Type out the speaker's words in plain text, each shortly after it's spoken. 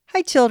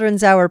Hi,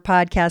 Children's Hour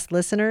podcast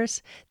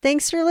listeners.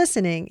 Thanks for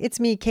listening.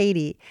 It's me,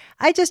 Katie.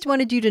 I just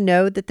wanted you to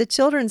know that the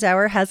Children's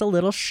Hour has a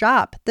little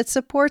shop that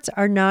supports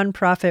our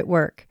nonprofit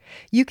work.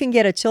 You can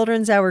get a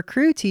Children's Hour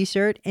Crew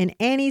t-shirt in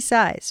any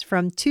size,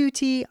 from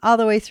 2T all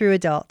the way through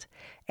adult.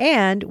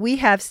 And we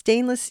have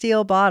stainless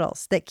steel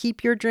bottles that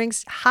keep your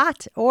drinks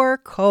hot or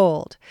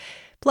cold.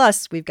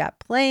 Plus, we've got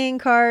playing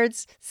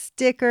cards,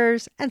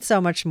 stickers, and so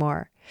much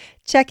more.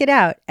 Check it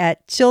out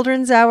at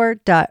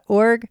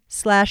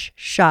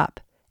childrenshour.org/shop.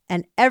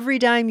 And every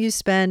dime you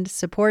spend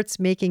supports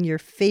making your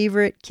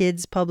favorite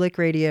kids' public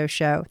radio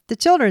show, The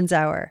Children's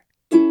Hour.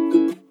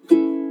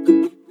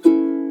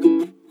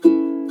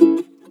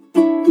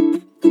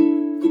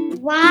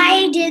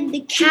 Why did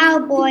the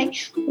cowboy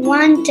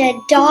want a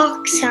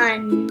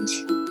dachshund?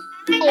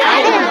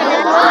 I don't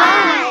know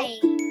why.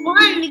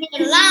 Wanted to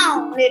get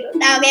along, little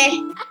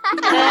doggy.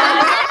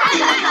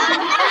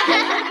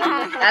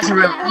 That's a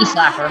real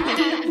e-slapper.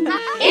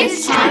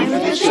 It's time for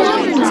the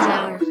Children's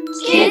Hour,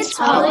 Kids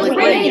Public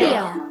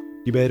Radio.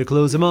 You better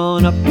close them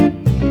on up,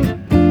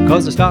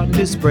 'cause they're starting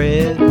to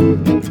spread.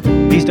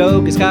 These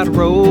dogs got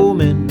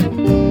roaming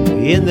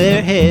in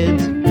their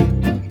heads.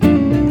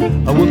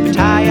 A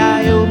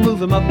whoopie-tie-I-O, move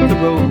them up the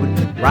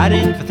road,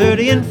 riding for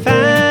 30 and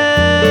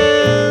find.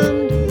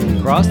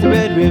 Cross the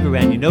Red River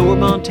and you know we're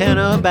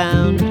Montana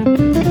bound.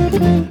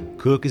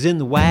 Cook is in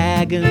the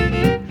wagon,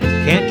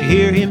 can't you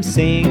hear him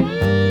sing?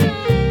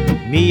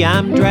 Me,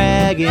 I'm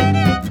dragging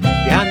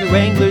behind the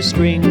Wrangler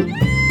string.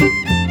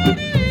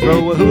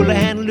 Throw a hula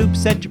hand loop,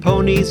 set your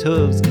pony's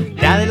hooves,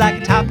 dally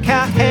like a top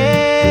cow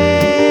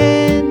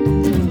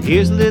hand.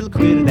 Here's a little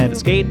critter that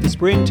escaped the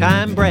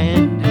springtime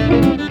brand.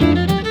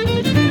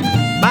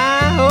 My,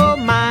 oh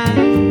my,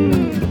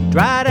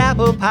 dried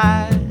apple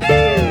pie,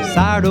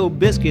 sourdough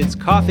biscuits,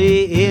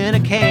 coffee in a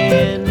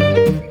can.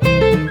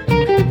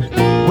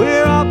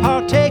 We're all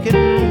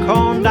partaking,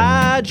 corn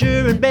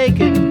dodger and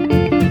bacon,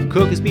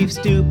 Cook is beef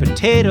stew,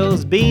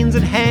 potatoes, beans,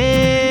 and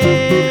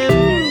ham.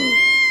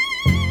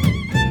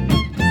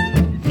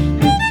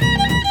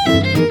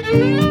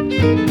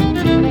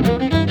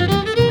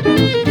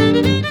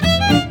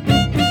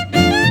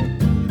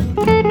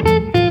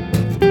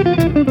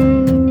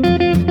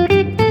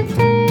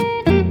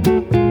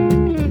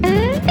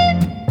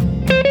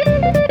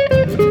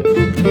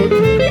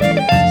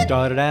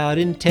 Started out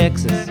in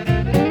Texas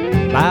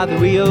by the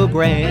Rio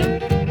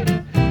Grande,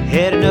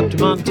 heading up to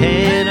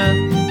Montana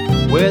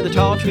where the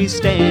tall trees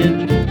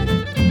stand.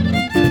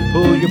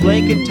 Pull your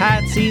blanket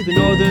tight, see the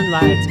northern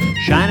lights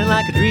shining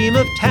like a dream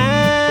of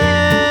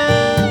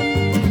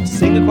town.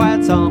 Sing a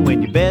quiet song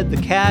when you bed the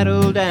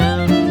cattle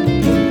down.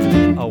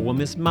 Oh, I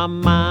miss my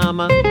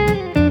mama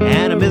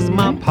and I miss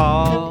my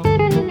pa.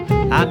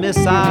 I miss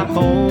our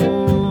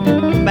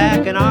home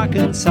back in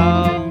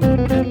Arkansas,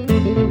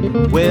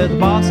 where the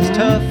boss is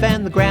tough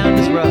and the ground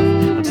is rough.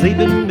 I'm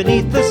sleeping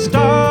beneath the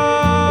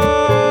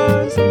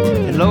stars,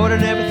 and Lord, I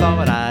never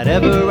thought I'd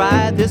ever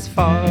ride this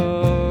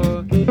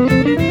far.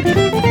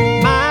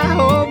 My,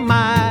 oh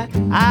my,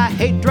 I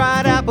hate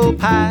dried apple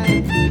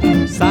pie,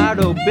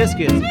 sourdough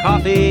biscuits,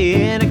 coffee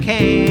in a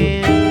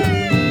can.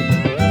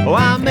 Oh,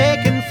 I'm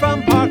making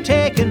from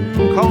partaking,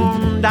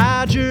 corn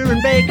dodger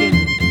and bacon,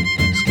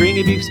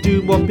 stringy beef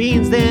stew, more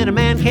beans than a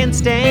man can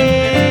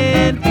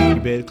stand. You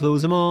better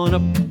close them on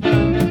up,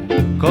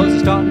 'cause they're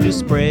starting to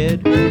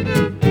spread.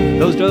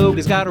 Those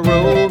dogies got a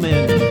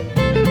roaming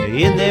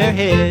in their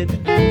head.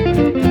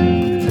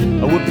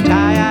 A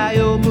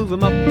whoopie-tie-I-O, move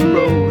them up the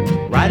road,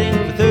 riding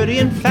for 30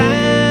 and found.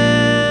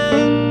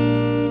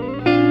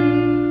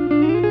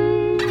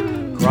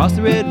 Cross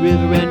the Red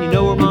River and you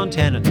know we're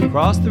Montana.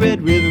 Cross the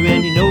Red River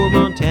and you know we're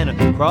Montana.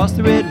 Cross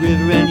the Red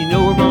River and you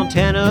know we're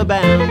Montana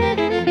bound.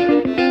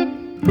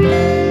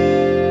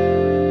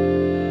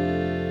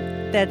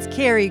 That's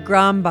Carrie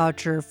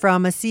Gromboucher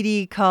from a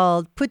CD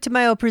called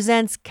Putumayo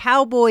Presents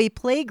Cowboy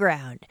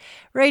Playground.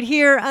 Right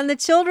here on the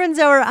Children's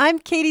Hour, I'm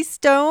Katie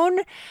Stone.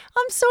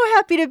 I'm so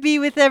happy to be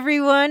with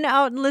everyone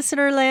out in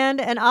listener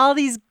land and all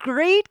these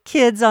great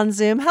kids on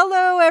Zoom.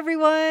 Hello,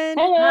 everyone.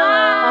 Hello.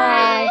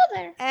 Hi.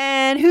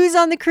 And who's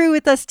on the crew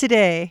with us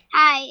today?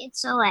 Hi,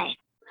 it's Soleil.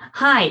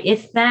 Hi,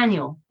 it's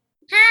Daniel.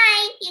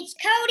 Hi, it's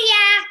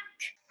Kodiak.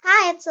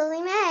 Hi, it's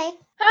Lily Mae.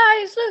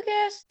 Hi, it's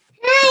Lucas.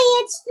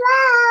 Hi, it's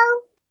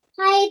Flo.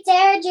 Hi, it's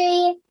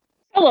Airdrie.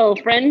 Hello,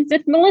 friends.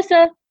 It's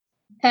Melissa.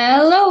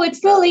 Hello,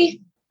 it's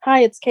Lily.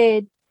 Hi, it's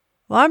Cade.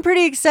 Well, I'm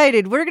pretty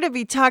excited. We're going to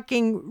be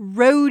talking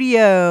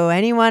rodeo.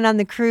 Anyone on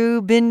the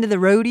crew been to the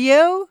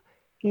rodeo?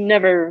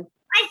 Never.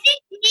 I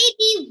think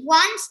maybe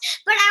once,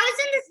 but I was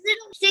in this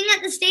little thing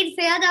at the state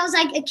fair that was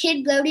like a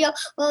kid rodeo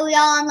where we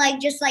all on like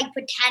just like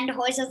pretend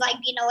horses, like,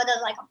 you know, where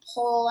there's like a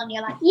pole and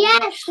you're like,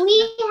 yes,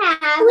 we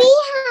have.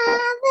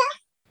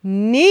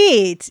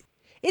 Neat.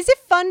 Is it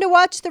fun to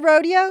watch the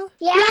rodeo?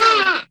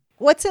 Yeah.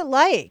 What's it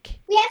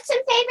like? We have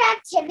some favorite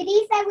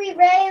activities that we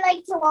really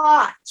like to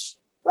watch.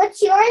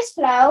 What's yours,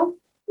 Flo?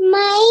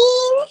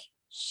 Mine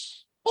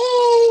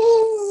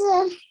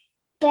is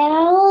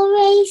barrel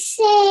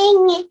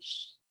racing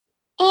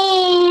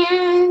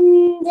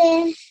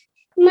and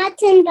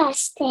mutton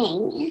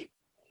busting.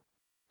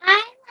 I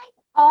like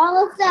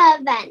all of the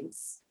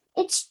events.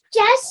 It's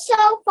just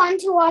so fun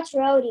to watch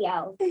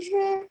rodeo.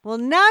 Well,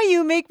 now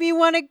you make me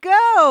want to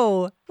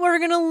go. We're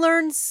going to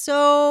learn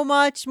so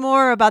much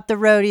more about the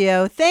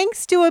rodeo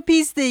thanks to a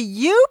piece that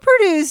you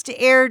produced,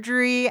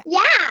 Airdrie.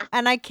 Yeah.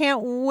 And I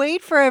can't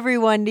wait for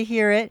everyone to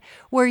hear it,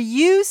 where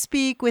you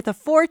speak with a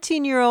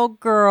 14-year-old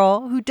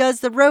girl who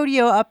does the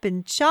rodeo up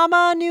in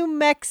Chama, New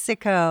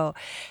Mexico.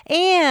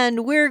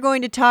 And we're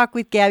going to talk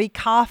with Gabby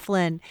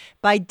Coughlin.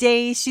 By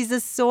day, she's a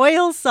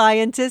soil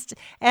scientist,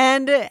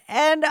 and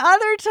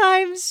other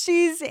times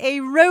she's a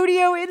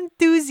rodeo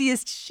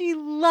enthusiast. She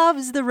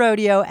loves the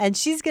rodeo, and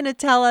she's going to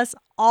tell us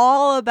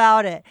all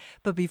about it.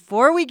 But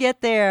before we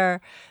get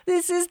there,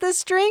 this is the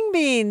String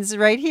Beans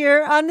right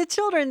here on the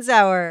Children's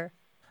Hour.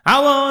 I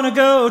wanna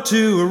go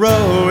to a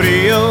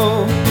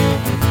rodeo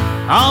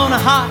on a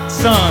hot,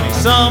 sunny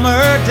summer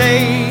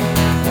day.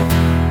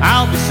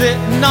 I'll be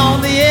sitting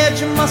on the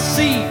edge of my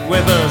seat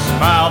with a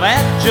smile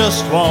that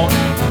just won't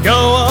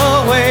go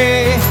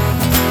away.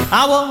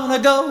 I wanna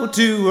go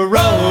to a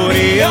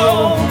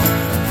rodeo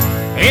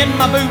in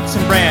my boots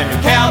and brand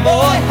new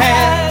cowboy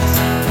hat.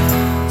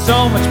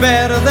 So much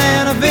better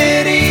than a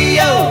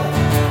video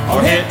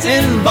or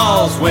hitting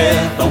balls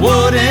with a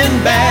wooden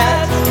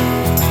bat.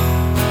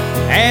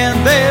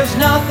 And there's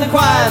nothing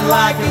quite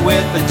like it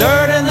with the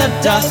dirt and the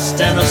dust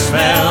and the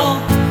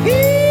smell.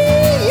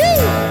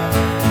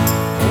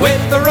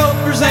 With the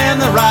ropers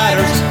and the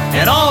riders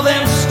and all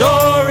them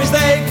stories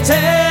they tell.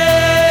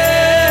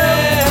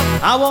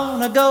 I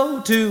wanna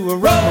go to a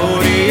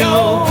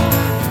rodeo.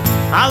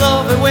 I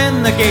love it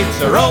when the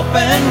gates are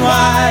open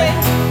wide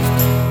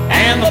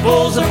and the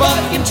bulls are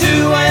bucking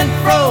to and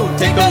fro.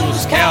 Take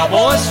those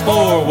cowboys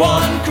for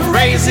one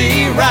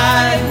crazy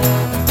ride.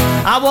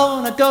 I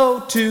wanna go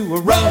to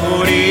a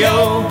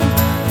rodeo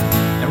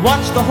and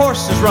watch the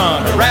horses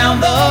run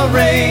around the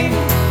ring.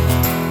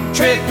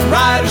 Trick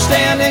riders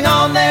standing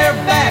on their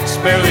backs,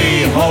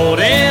 barely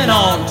holding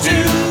on to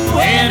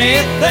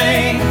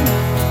anything.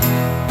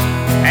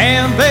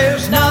 And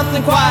there's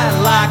nothing quite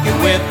like it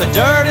with the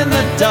dirt and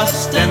the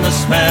dust and the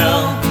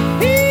smell.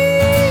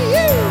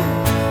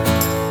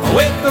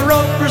 With the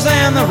ropers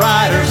and the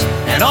riders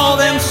and all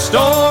them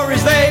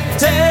stories they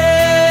tell.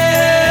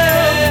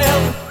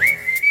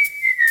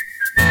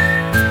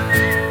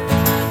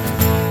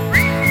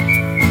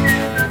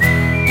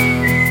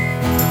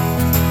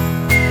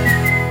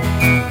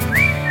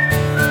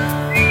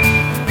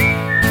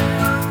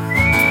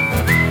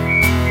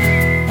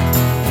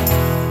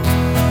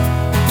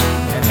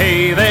 And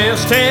hey,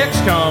 there's Tex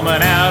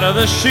coming out of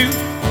the chute.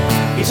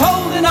 He's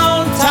holding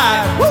on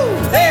tight.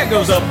 Woo! There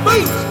goes a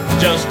boot.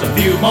 Just a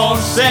few more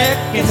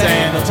seconds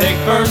and he'll take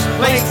first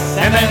place.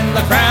 And then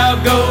the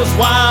crowd goes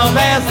wild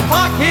as the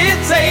clock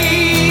hits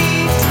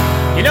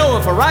 8. You know,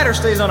 if a rider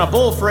stays on a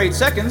bull for 8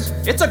 seconds,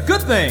 it's a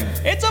good thing.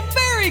 It's a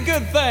very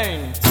good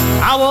thing.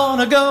 I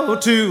wanna go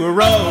to a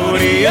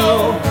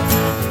rodeo.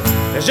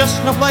 There's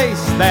just no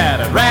place that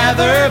I'd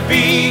rather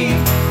be.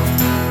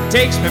 It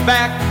takes me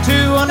back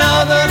to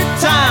another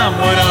time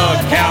when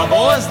a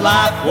cowboy's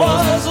life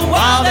was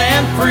wild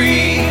and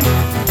free.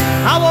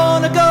 I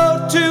wanna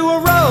go to a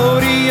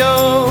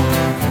rodeo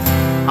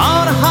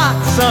on a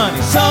hot, sunny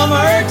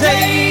summer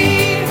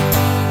day.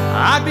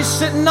 I'd be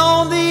sitting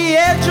on the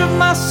edge of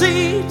my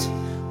seat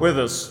with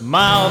a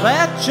smile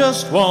that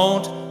just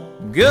won't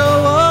go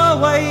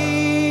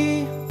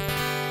away.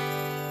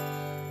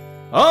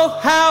 Oh,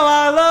 how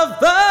I love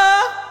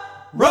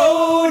the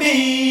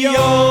rodeo.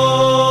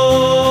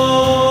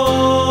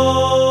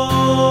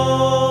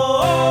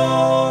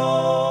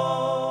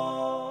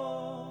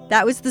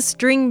 That was the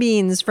String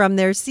Beans from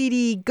their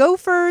CD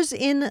Gophers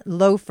in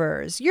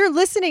Loafers. You're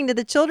listening to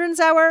the Children's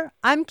Hour.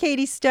 I'm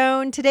Katie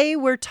Stone. Today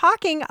we're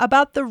talking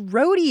about the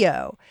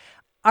rodeo.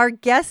 Our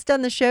guest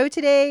on the show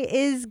today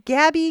is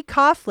Gabby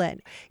Coughlin.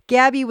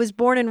 Gabby was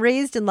born and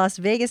raised in Las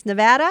Vegas,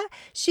 Nevada.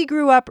 She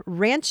grew up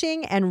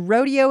ranching and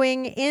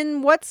rodeoing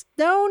in what's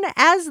known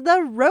as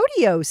the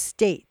Rodeo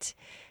State.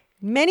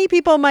 Many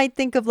people might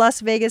think of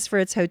Las Vegas for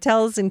its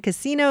hotels and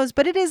casinos,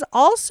 but it is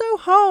also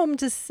home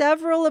to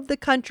several of the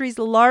country's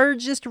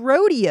largest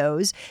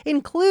rodeos,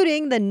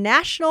 including the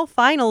National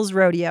Finals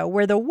Rodeo,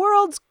 where the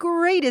world's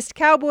greatest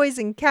cowboys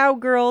and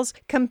cowgirls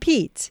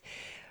compete.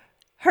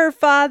 Her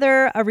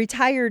father, a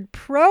retired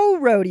pro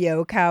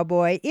rodeo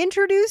cowboy,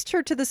 introduced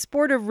her to the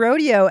sport of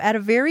rodeo at a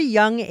very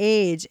young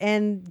age,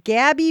 and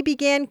Gabby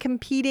began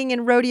competing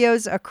in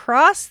rodeos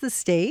across the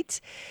state,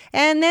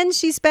 and then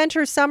she spent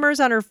her summers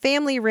on her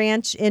family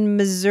ranch in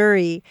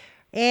Missouri.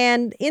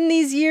 And in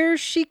these years,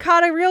 she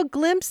caught a real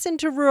glimpse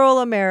into rural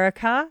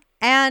America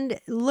and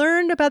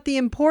learned about the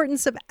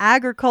importance of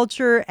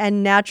agriculture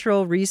and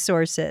natural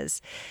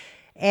resources.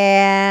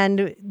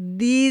 And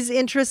these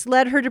interests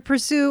led her to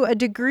pursue a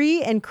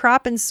degree in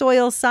crop and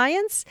soil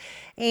science.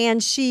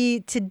 And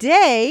she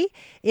today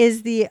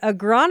is the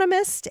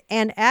agronomist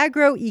and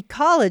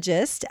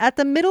agroecologist at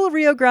the Middle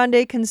Rio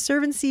Grande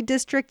Conservancy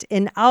District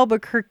in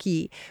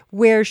Albuquerque,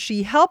 where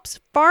she helps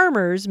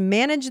farmers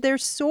manage their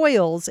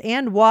soils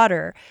and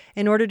water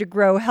in order to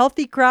grow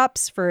healthy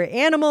crops for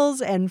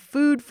animals and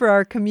food for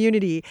our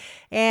community.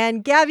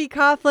 And Gabby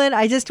Coughlin,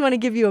 I just want to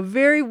give you a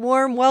very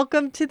warm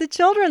welcome to the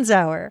Children's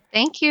Hour.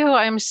 Thank you.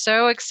 I'm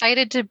so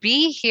excited to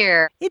be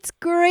here. It's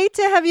great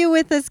to have you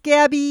with us,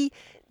 Gabby.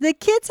 The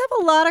kids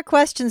have a lot of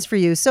questions for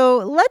you. So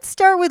let's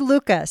start with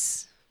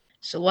Lucas.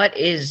 So what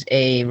is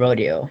a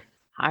rodeo?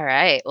 All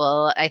right.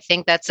 Well, I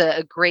think that's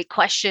a great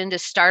question to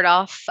start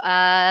off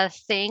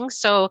things.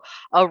 So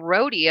a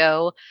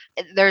rodeo,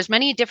 there's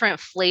many different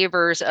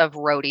flavors of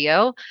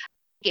rodeo.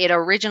 It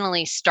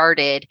originally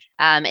started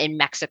in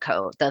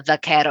Mexico. The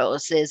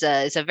vaqueros is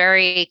a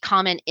very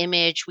common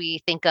image.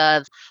 We think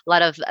of a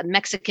lot of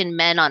Mexican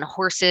men on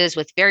horses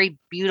with very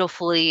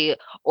beautifully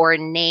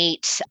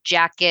ornate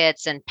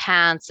jackets and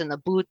pants and the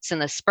boots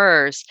and the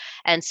spurs.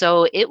 And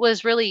so it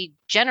was really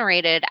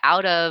generated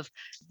out of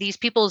these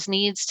people's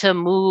needs to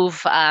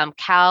move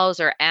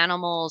cows or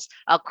animals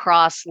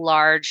across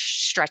large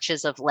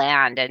stretches of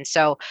land. And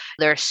so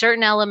there are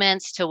certain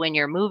elements to when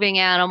you're moving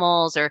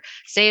animals, or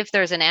say if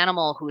there's an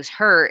animal who's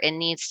hurt and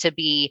needs to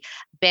be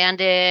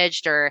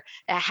bandaged or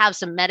have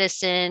some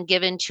medicine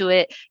given to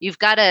it, you've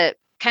got to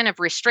kind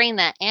of restrain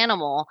that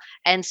animal.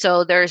 And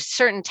so there's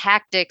certain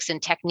tactics and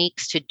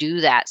techniques to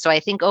do that. So I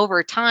think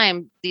over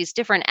time, these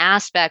different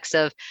aspects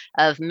of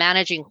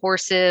managing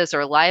horses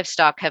or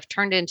livestock have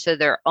turned into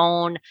their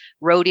own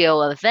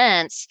rodeo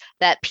events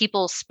that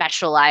people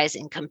specialize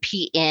and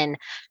compete in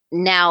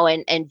now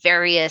in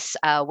various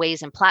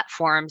ways and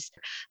platforms.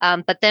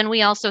 But then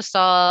we also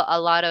saw a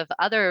lot of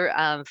other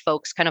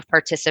folks kind of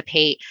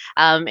participate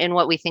in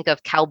what we think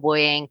of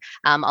cowboying,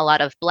 a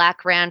lot of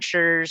Black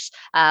ranchers,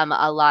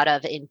 a lot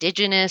of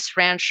indigenous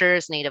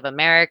ranchers, Native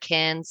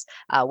Americans.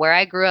 Where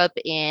I grew up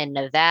in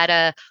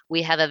Nevada,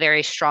 we have a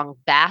very strong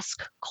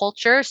Basque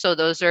culture. So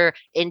those are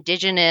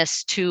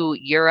indigenous to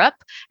Europe.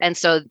 And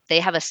so they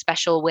have a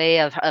special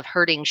way of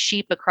herding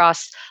sheep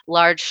across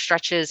large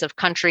stretches of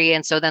country.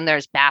 And so then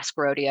there's Basque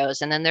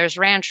rodeos, and then there's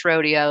ranch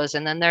rodeos,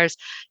 and then there's,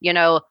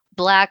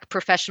 Black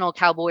professional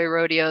cowboy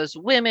rodeos,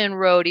 women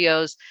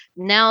rodeos.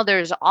 Now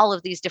there's all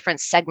of these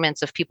different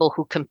segments of people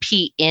who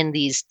compete in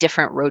these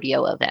different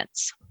rodeo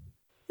events.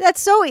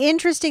 That's so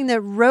interesting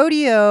that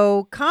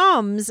rodeo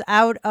comes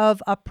out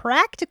of a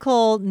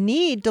practical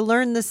need to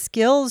learn the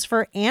skills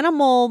for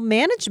animal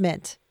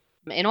management.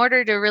 In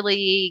order to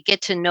really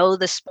get to know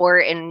the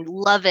sport and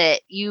love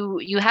it,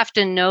 you have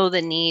to know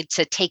the need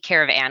to take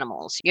care of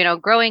animals.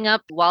 Growing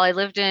up, while I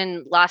lived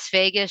in Las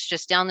Vegas,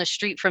 just down the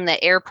street from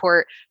the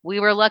airport,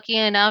 we were lucky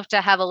enough to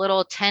have a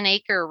little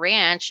 10-acre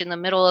ranch in the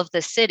middle of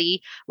the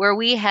city where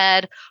we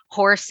had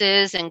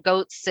horses and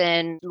goats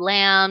and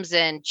lambs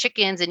and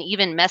chickens and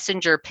even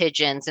messenger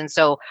pigeons. And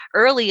so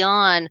early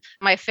on,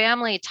 my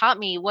family taught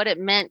me what it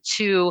meant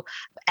to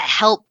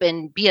help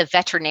and be a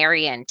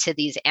veterinarian to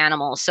these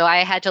animals. So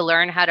I had to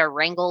learn how to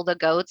wrangle the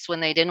goats when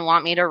they didn't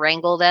want me to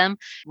wrangle them,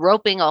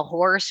 roping a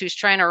horse who's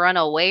trying to run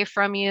away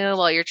from you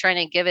while you're trying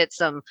to give it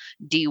some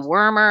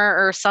dewormer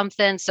or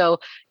something. So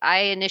I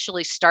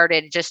initially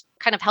started just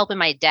kind of helping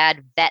my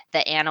dad vet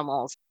the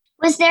animals.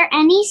 Was there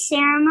any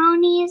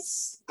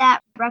ceremonies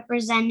that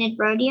represented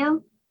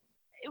rodeo?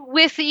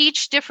 With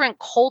each different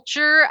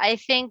culture, I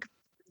think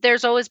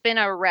there's always been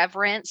a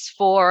reverence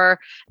for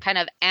kind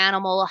of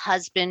animal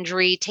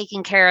husbandry,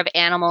 taking care of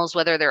animals,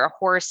 whether they're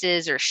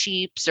horses or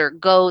sheep or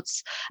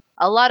goats.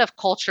 A lot of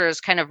cultures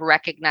kind of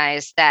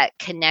recognize that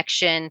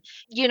connection,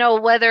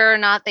 whether or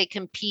not they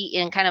compete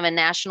in kind of a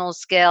national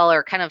scale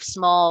or kind of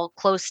small,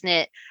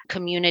 close-knit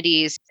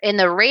communities. In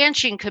the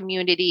ranching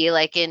community,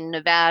 like in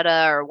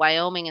Nevada or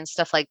Wyoming and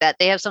stuff like that,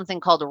 they have something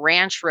called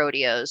ranch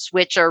rodeos,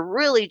 which are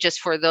really just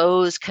for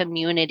those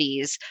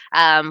communities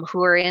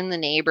who are in the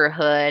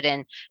neighborhood.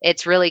 And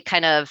it's really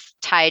kind of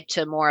tied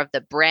to more of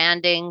the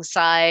branding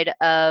side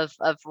of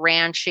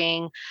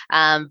ranching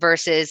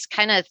versus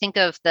kind of think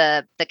of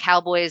the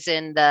cowboys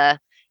in the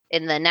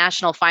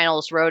national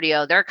finals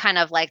rodeo. They're kind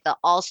of like the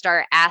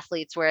all-star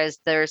athletes, whereas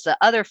there's the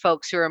other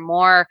folks who are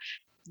more,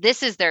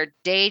 this is their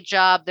day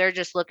job. They're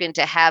just looking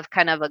to have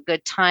kind of a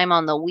good time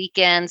on the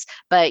weekends,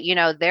 but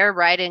they're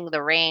riding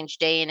the range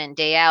day in and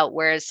day out.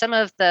 Whereas some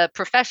of the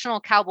professional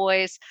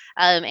cowboys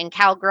and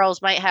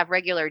cowgirls might have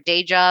regular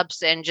day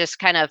jobs and just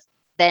kind of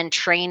then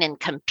train and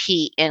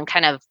compete and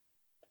kind of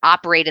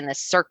operate in the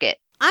circuit.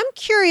 I'm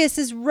curious,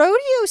 is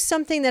rodeo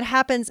something that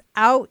happens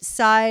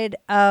outside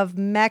of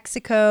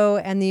Mexico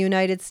and the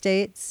United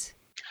States?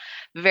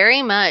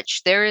 Very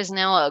much. There is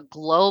now a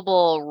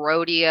global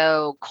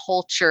rodeo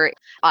culture.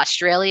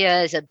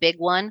 Australia is a big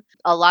one.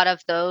 A lot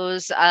of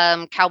those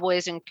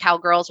cowboys and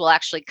cowgirls will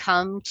actually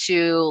come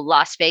to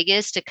Las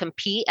Vegas to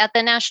compete at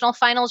the National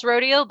Finals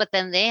Rodeo, but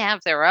then they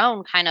have their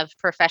own kind of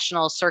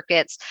professional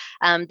circuits.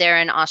 They're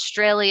in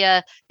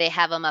Australia. They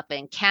have them up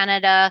in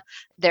Canada.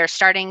 They're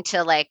starting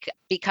to like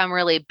become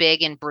really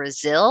big in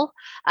Brazil.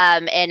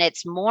 And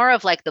it's more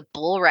of like the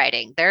bull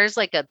riding. There's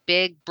like a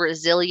big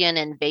Brazilian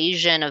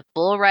invasion of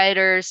bull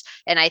riders.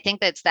 And I think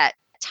that's that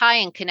tie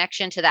and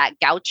connection to that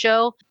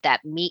gaucho,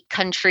 that meat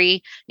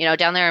country,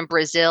 down there in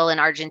Brazil and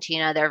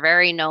Argentina. They're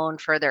very known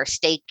for their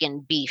steak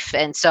and beef.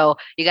 And so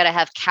you got to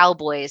have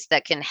cowboys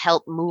that can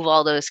help move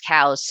all those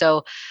cows.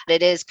 So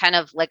it is kind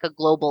of like a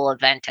global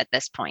event at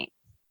this point.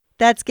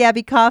 That's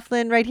Gabby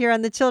Coughlin right here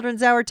on the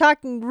Children's Hour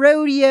talking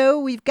rodeo.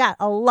 We've got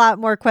a lot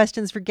more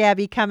questions for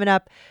Gabby coming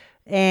up.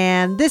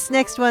 And this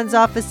next one's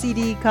off a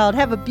CD called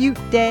Have a Butte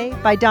Day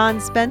by Don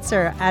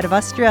Spencer out of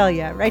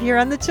Australia, right here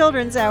on the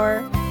Children's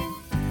Hour.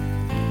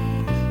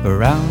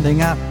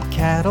 Rounding up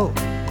cattle,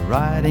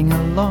 riding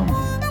along,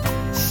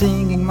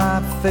 singing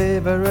my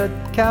favorite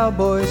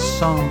cowboy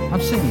song.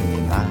 I'm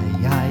singing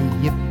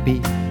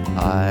yippee,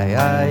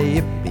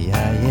 yippee,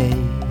 yay.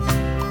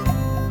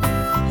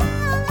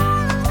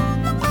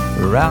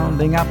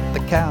 Rounding up the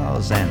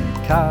cows and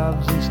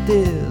calves and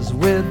steers,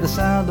 with the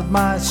sound of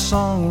my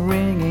song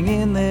ringing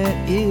in their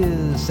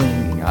ears,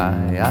 singing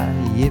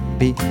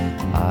yippee,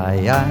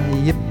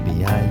 yippee,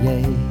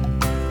 yay.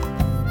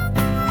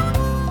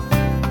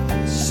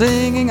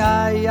 Singing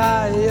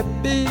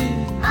yippee,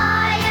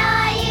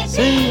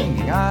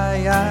 singing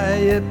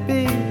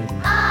yippee,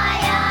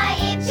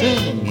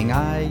 singing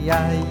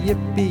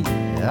yippee,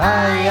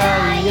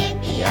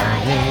 yippee,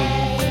 yay.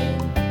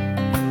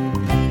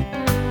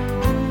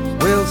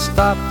 We'll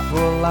stop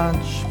for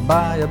lunch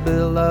by a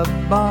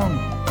billabong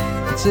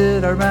and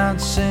sit around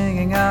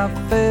singing our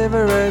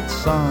favorite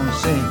song,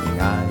 singing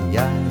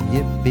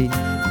yippee,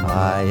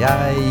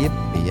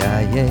 yippee,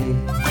 yay.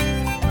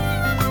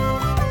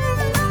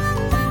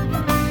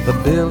 The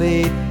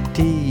Billy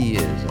tea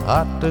is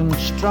hot and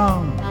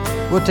strong.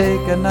 We'll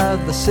take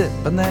another sip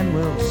and then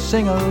we'll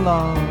sing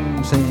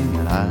along,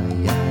 singing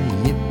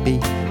yippee,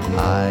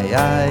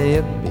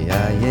 yippee,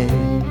 yay.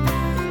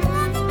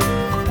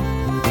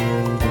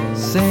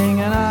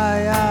 Singing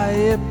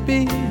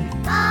yippee,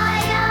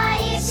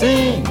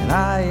 singing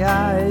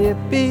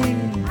yippee,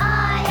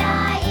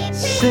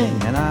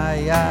 singing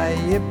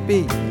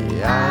yippee,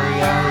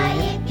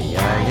 yippee,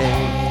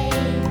 yay.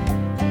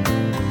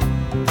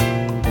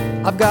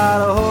 I've got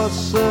a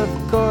horse, of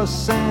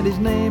course, and his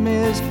name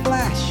is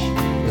Flash.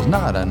 There's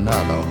not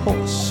another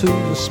horse who's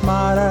as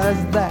smart as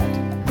that.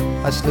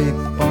 I sleep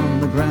on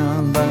the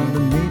ground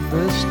underneath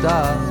the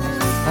stars,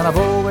 and I've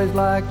always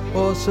liked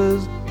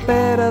horses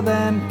better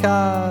than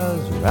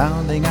cars.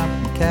 Rounding up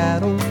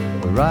cattle,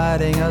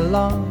 riding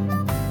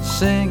along,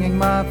 singing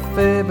my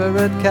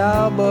favorite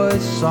cowboy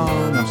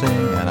song. I'm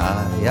singing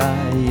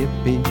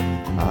yippee,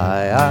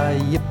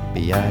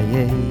 yippee,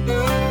 yay.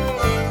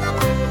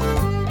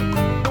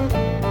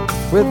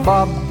 With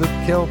Bob the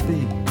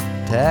Kelpie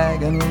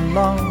tagging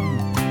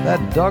along,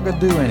 that dog would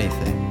do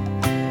anything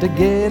to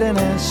get in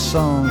his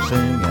song,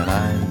 singing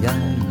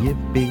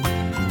yippee,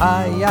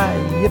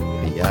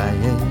 yippee,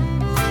 yay.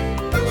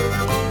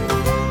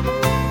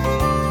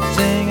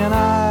 Singing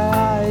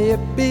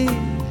yippee,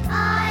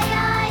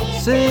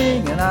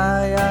 singing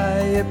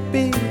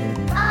yippee,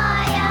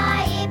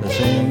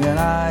 singing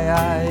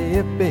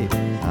yippee,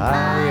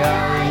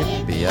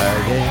 yippee,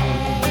 yay.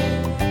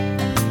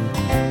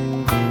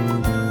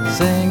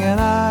 Singing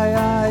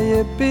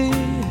yippee,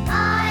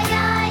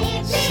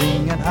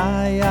 singing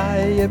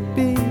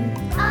yippee,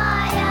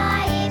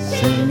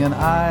 singing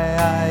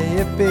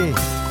yippee,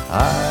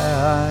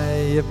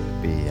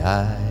 yippee,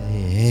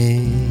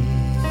 yay.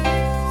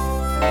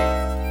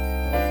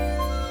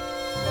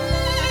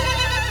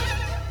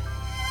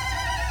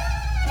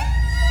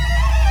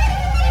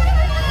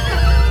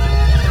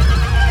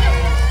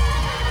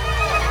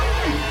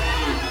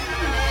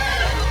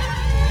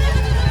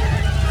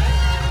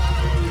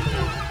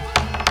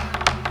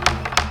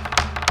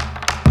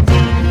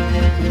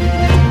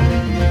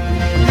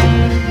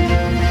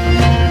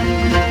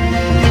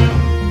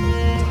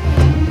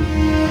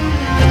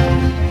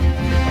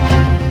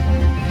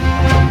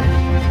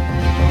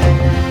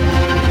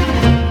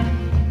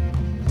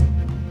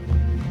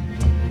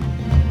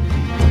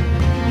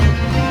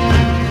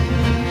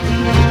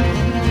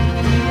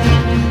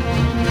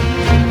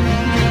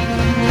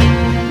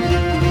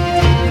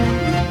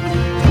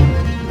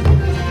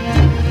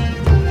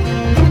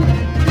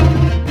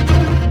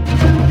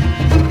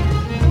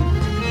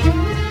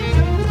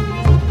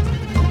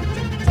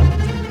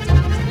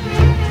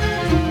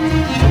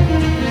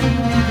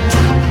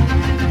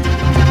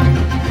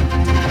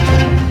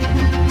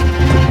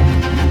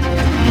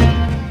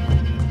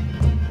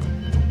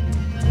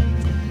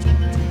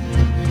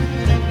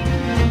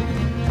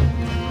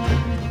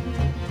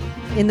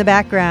 In the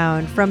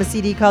background, from a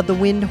CD called The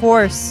Wind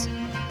Horse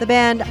the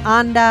band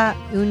Anda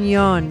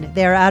Union.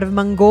 They're out of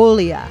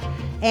Mongolia.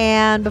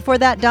 And before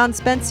that, Don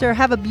Spencer,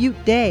 Have a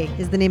Butte Day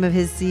is the name of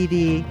his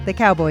CD, the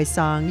Cowboy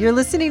Song. You're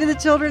listening to the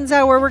Children's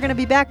Hour. We're going to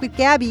be back with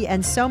Gabby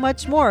and so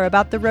much more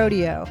about the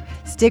rodeo.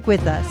 Stick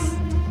with us.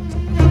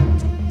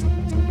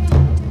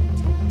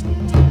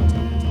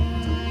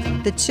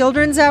 The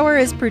Children's Hour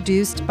is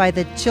produced by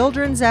the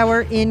Children's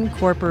Hour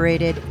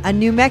Incorporated, a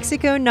New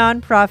Mexico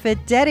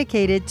nonprofit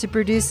dedicated to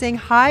producing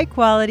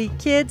high-quality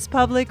kids'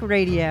 public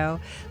radio.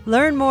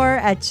 Learn more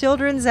at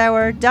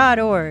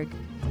childrenshour.org.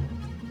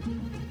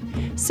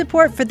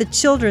 Support for the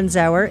Children's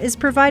Hour is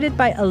provided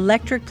by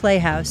Electric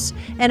Playhouse,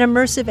 an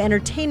immersive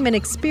entertainment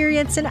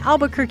experience in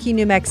Albuquerque,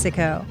 New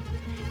Mexico.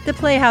 The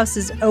Playhouse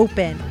is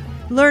open.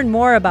 Learn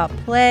more about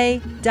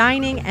play,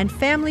 dining, and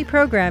family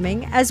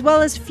programming, as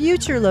well as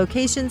future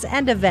locations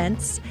and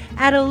events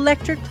at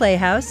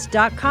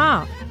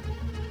electricplayhouse.com.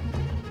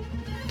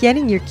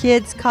 Getting your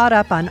kids caught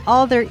up on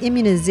all their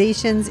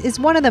immunizations is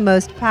one of the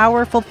most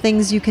powerful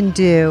things you can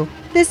do.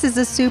 This is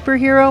a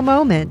superhero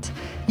moment.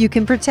 You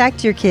can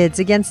protect your kids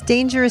against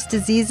dangerous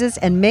diseases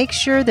and make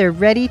sure they're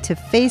ready to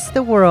face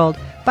the world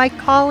by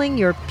calling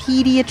your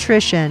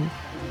pediatrician.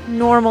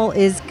 Normal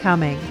is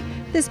coming.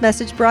 This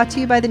message brought to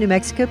you by the New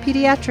Mexico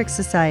Pediatric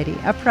Society,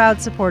 a proud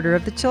supporter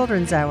of the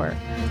Children's Hour.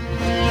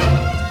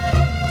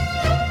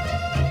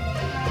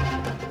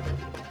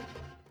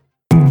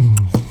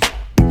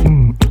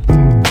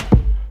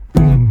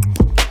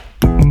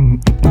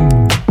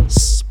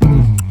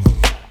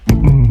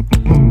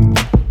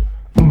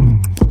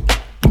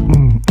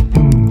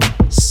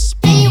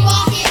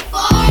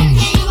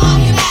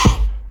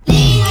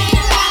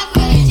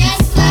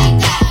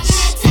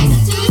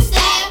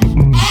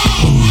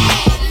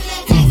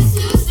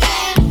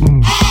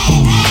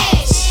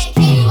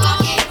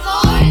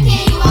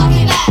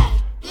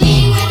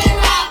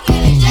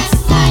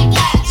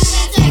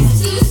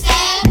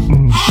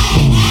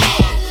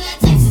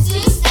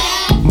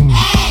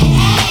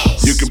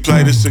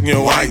 In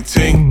your white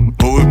tee,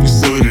 or if you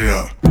suited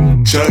up.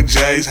 Chuck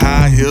J's,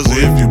 high heels, or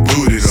if you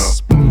booted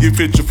up. You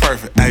picture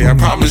perfect, hey, I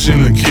promise you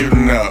look cute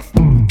enough.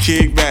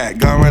 Kick back,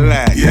 go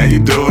relax, yeah, you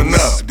doing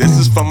enough. This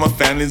is for my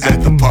families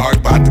at the park,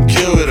 about to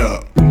kill it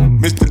up.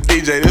 Mr.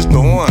 DJ, this the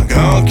one, go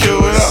on,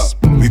 kill it up.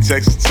 We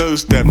Texas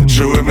two-step,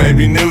 true, it may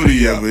be new to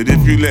you, but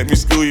if you let me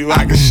school you,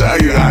 I can show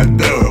you how to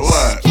do it.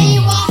 What? Can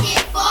you walk it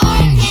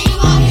forward? Can you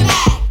walk it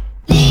back?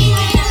 Lean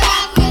with it,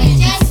 rock with it,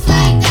 just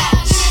like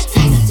that. Do that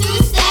Texas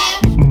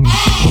two-step.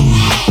 Hey,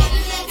 hey, do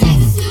that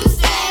Texas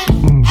two-step.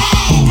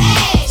 Hey,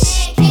 hey,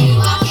 can you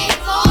walk it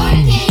forward?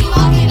 Can you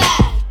walk it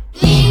back?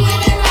 Lean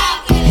with it, rock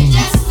with it,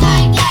 just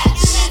like that.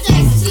 Do that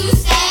Texas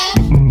two-step.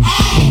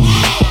 Hey,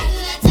 hey, do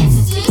that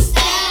Texas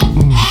two-step.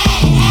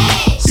 Hey,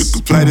 hey. You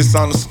can play this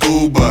on the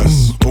school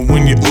bus, or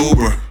when you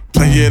Uber.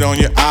 Play it on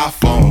your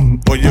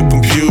iPhone or your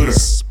computer.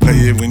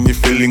 Play it when you're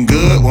feeling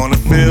good, wanna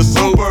feel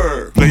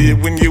super. Play it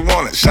when you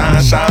want it,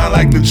 shine, shine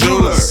like the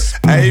jeweler.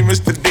 Hey,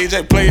 Mr.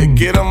 DJ, play it,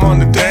 get 'em on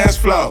the dance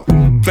floor.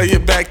 Play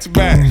it back to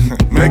back,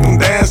 make 'em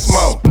dance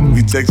more.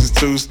 We Texas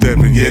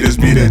two-stepping, yeah, this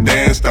be that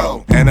dance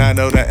though. And I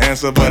know the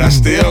answer, but I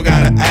still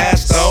gotta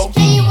ask though.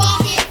 Can you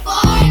walk it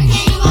forward?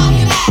 Can you walk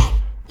it back?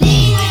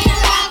 Lean with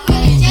it, rock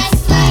with it,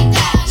 just like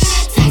that. Do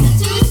that Texas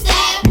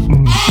two-step.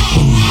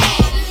 Hey,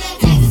 hey, do that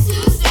Texas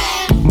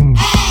two-step.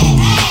 Hey,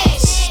 hey,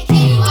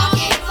 can you walk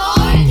it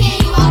forward? Can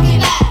you walk it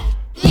back?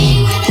 Lean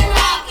with it,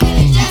 rock with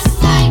it, just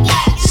like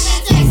that. Do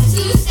that Texas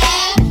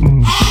two-step.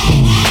 Hey,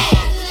 hey,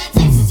 do that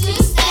Texas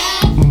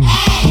two-step.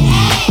 Hey,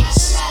 hey,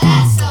 do that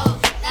lasso,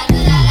 now do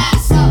that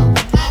lasso,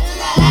 now do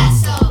that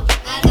lasso,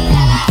 now do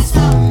that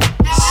lasso.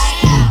 Now ride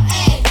it out,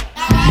 hey,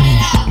 now ride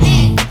it out,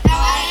 hey, now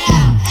ride it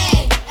out,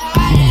 hey, now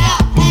ride it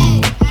out, hey.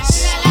 Now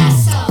do that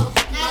lasso,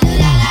 now do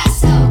that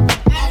lasso,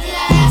 now do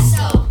that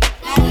lasso,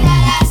 now do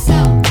that lasso.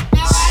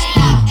 Now ride it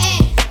out, hey,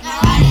 now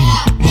ride it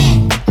out, hey,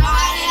 now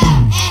ride it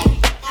out, hey,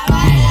 now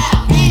ride it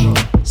out, hey.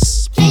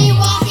 Can you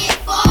walk it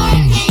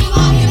forward? Can you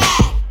walk it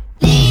back?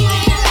 Lean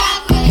with it,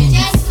 rock with it,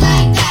 just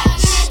like that.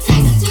 Do that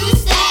Texas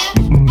two-step.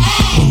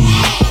 Hey,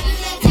 hey, do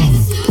that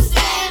Texas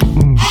two-step.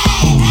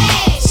 Hey,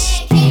 hey,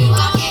 can you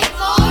walk it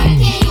forward?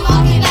 Can you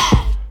walk it back?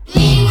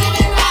 Lean with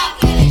it, rock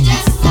with it,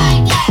 just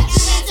like that.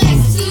 Do that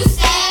Texas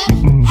two-step.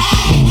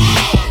 Hey,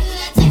 hey, do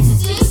that Texas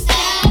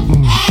two-step.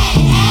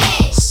 Hey,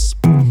 hey.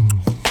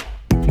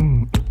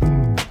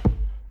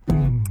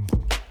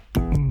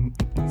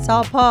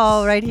 Saul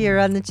Paul right here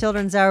on the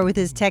Children's Hour with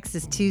his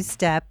Texas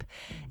two-step.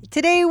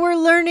 Today we're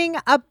learning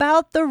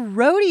about the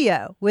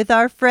rodeo with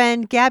our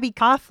friend Gabby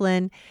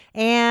Coughlin,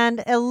 and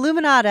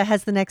Illuminata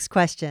has the next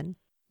question.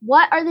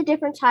 What are the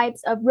different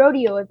types of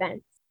rodeo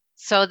events?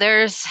 So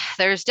there's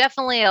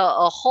definitely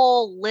a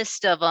whole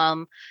list of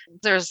them.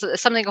 There's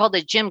something called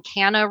the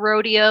Gymkhana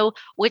Rodeo,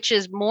 which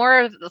is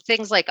more of the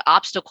things like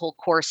obstacle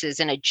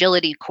courses and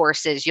agility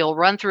courses. You'll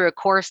run through a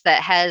course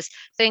that has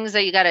things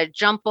that you got to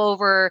jump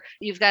over.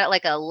 You've got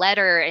like a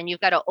letter, and you've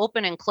got to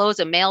open and close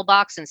a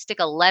mailbox and stick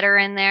a letter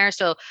in there.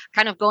 So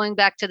kind of going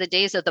back to the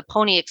days of the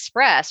Pony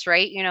Express,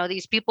 right? You know,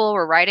 these people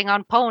were riding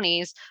on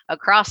ponies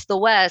across the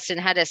West and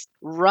had to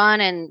run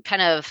and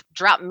kind of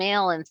drop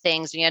mail and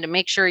things. And you had to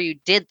make sure you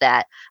did that.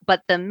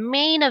 But the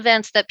main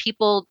events that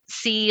people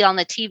see on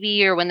the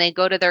TV or when they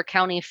go to their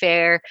county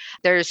fair,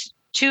 there's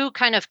two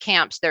kind of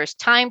camps. There's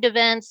timed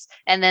events,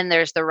 and then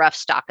there's the rough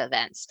stock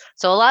events.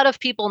 So a lot of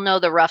people know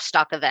the rough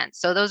stock events.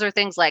 So those are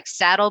things like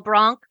saddle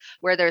bronc,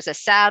 where there's a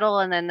saddle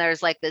and then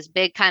there's like this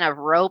big kind of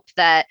rope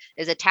that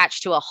is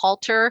attached to a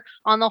halter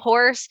on the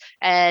horse.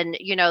 And,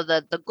 you know,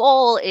 the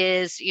goal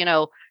is, you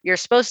know, you're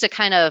supposed to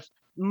kind of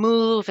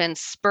move and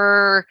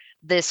spur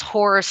this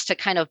horse to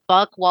kind of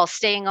buck while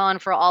staying on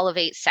for all of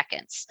 8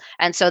 seconds.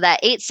 And so that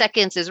 8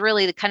 seconds is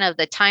really the kind of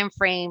the time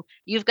frame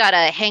you've got to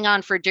hang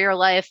on for dear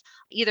life,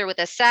 either with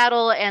a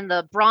saddle and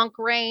the bronc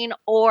rein,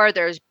 or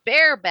there's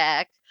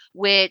bareback,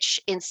 which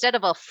instead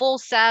of a full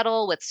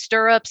saddle with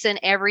stirrups and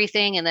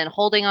everything and then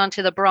holding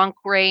onto the bronc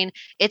rein,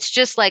 it's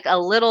just like a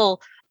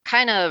little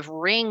kind of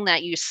ring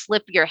that you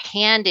slip your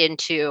hand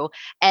into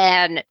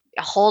and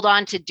hold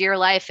on to dear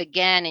life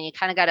again. And you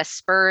kind of got to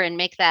spur and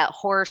make that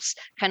horse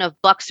kind of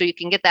buck so you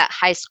can get that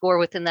high score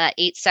within that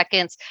 8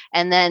 seconds.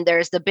 And then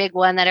there's the big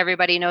one that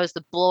everybody knows,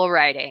 the bull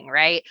riding,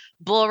 right?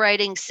 Bull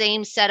riding,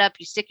 same setup.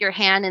 You stick your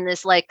hand in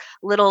this like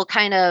little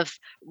kind of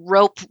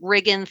rope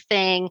rigging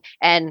thing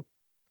and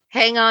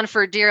hang on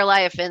for dear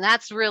life. And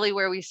that's really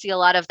where we see a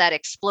lot of that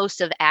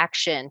explosive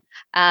action.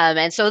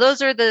 And so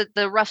those are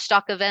the rough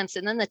stock events.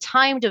 And then the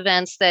timed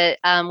events that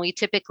we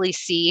typically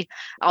see,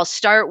 I'll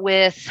start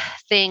with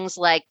things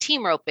like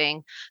team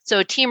roping.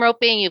 So team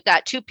roping, you've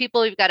got two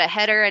people, you've got a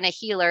header and a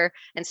heeler.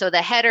 And so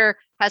the header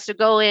has to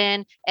go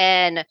in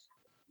and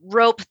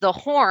rope the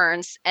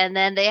horns, and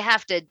then they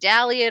have to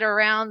dally it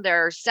around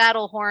their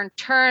saddle horn,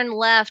 turn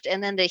left,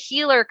 and then the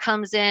heeler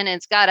comes in and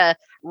it's got to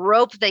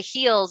rope the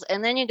heels,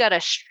 and then you got to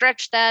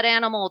stretch that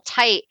animal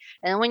tight.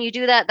 And when you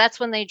do that, that's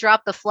when they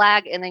drop the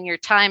flag, and then your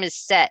time is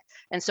set.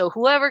 And so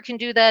whoever can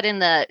do that in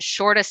the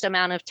shortest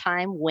amount of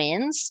time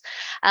wins.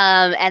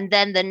 And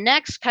then the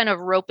next kind of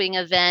roping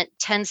event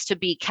tends to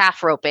be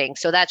calf roping.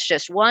 So that's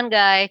just one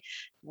guy,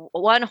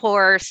 one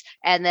horse,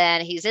 and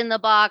then he's in the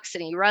box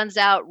and he runs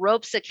out,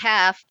 ropes a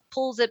calf,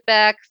 pulls it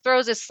back,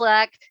 throws a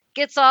slack,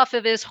 gets off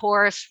of his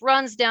horse,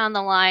 runs down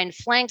the line,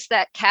 flanks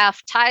that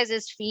calf, ties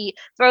his feet,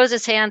 throws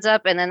his hands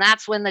up, and then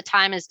that's when the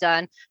time is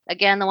done.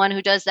 Again, the one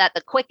who does that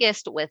the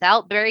quickest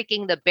without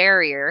breaking the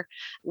barrier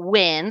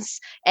wins.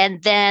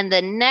 And then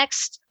the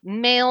next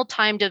male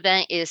timed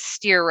event is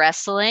steer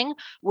wrestling,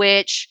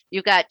 which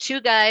you've got two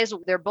guys.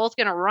 They're both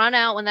going to run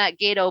out when that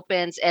gate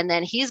opens, and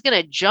then he's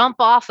going to jump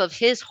off of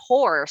his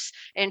horse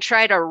and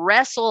try to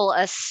wrestle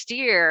a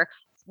steer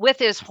with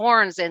his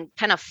horns and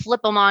kind of flip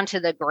them onto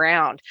the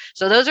ground.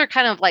 So those are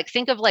kind of like,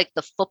 think of like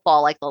the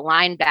football, like the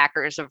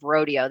linebackers of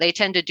rodeo. They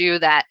tend to do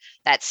that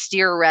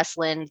steer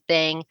wrestling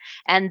thing.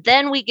 And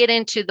then we get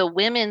into the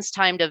women's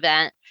timed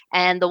event.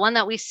 And the one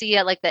that we see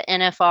at like the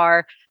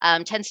NFR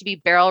tends to be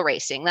barrel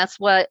racing. That's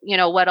what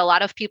a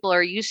lot of people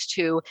are used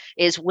to,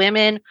 is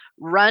women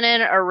running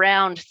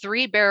around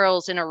 3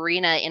 barrels in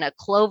arena in a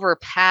clover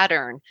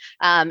pattern.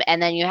 And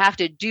then you have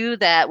to do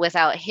that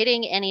without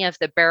hitting any of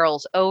the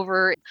barrels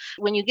over.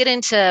 When you get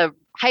into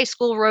high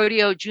school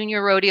rodeo,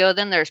 junior rodeo,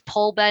 then there's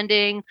pole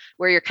bending,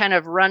 where you're kind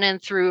of running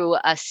through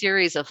a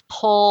series of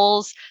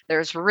poles.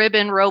 There's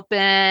ribbon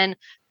roping.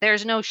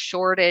 There's no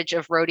shortage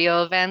of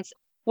rodeo events.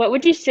 What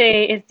would you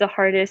say is the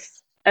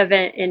hardest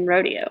event in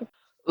rodeo?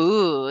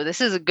 Ooh,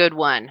 this is a good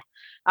one.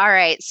 All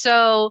right.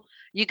 So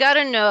you got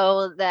to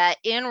know that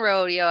in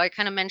rodeo, I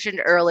kind of mentioned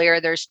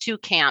earlier, there's 2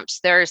 camps.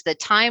 There's the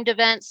timed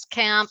events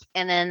camp,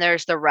 and then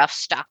there's the rough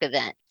stock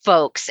event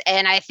folks.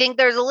 And I think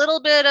there's a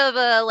little bit of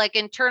a like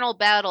internal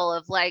battle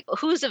of like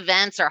whose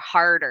events are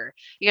harder.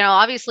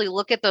 Obviously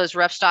look at those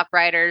rough stock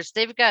riders.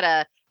 They've got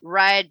to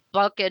ride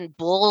bucking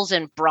bulls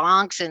and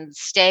broncs and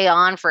stay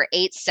on for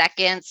 8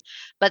 seconds.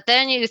 But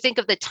then you think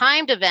of the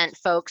timed event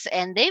folks,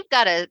 and they've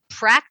got to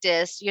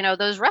practice,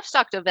 those rough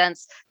stock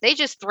events, they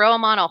just throw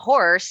them on a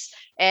horse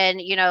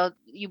and,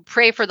 you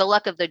pray for the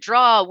luck of the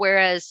draw.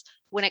 Whereas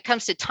when it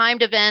comes to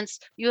timed events,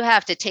 you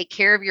have to take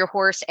care of your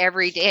horse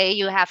every day.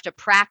 You have to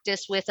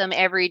practice with them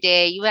every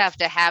day. You have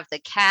to have the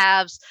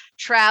calves,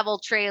 travel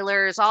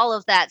trailers, all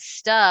of that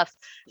stuff.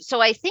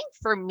 So I think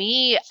for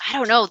me, I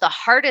don't know, the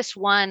hardest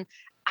one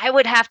I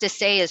would have to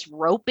say is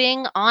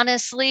roping,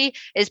 honestly,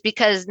 is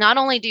because not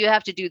only do you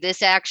have to do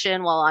this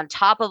action while on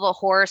top of a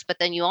horse, but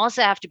then you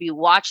also have to be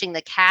watching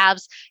the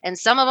calves. And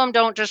some of them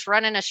don't just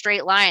run in a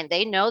straight line.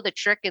 They know the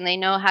trick and they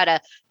know how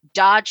to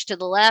dodge to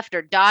the left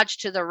or dodge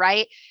to the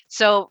right.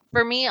 So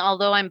for me,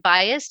 although I'm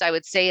biased, I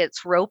would say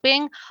it's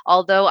roping,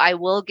 although I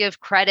will give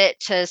credit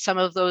to some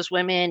of those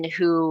women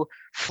who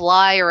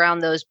fly around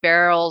those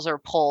barrels or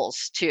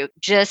poles to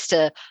just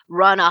to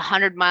run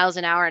 100 miles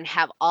an hour and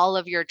have all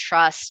of your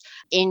trust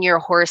in your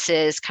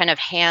horse's kind of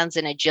hands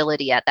and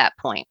agility at that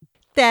point.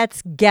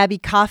 That's Gabby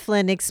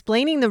Coughlin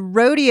explaining the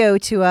rodeo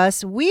to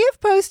us. We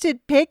have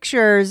posted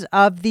pictures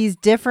of these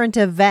different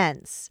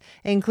events,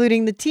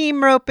 including the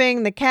team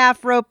roping, the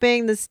calf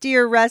roping, the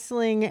steer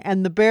wrestling,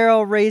 and the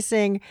barrel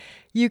racing.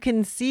 You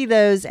can see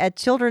those at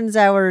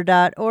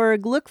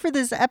childrenshour.org. Look for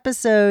this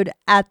episode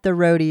at the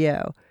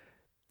rodeo.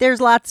 There's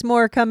lots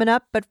more coming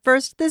up, but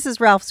first, this is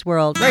Ralph's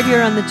World right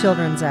here on the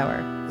Children's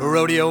Hour.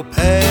 Rodeo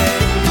pig,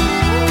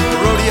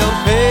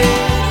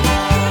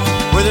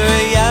 with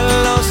her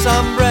yellow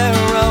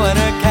sombrero and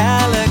her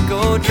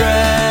calico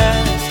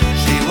dress.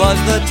 She was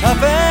the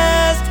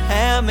toughest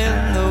ham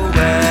in the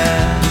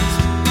West.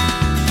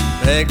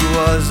 Peg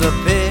was a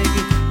pig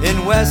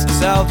in West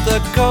South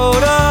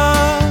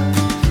Dakota.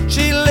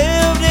 She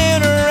lived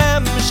in a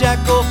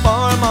ramshackle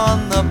farm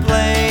on the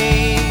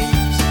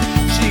plains.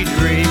 She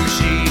dreamed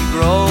she'd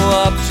grow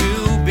up to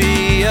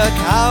be a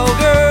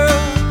cowgirl,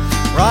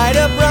 ride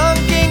a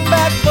bronking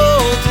back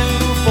bull to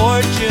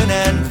fortune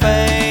and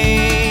fame.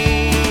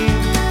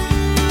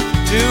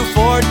 To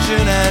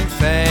fortune and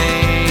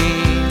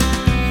fame.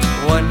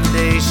 One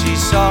day she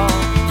saw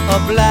a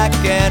black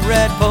and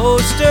red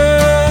poster.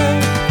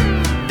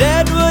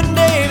 Deadwood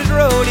Dave's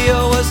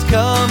rodeo was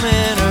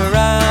coming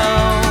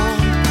around.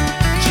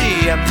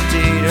 She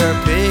emptied her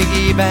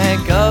piggy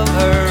bank of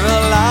her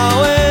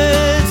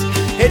allowance,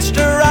 hitched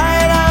a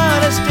ride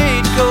on a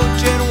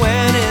stagecoach and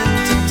went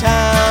into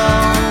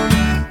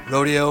town.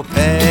 Rodeo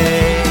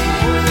pig,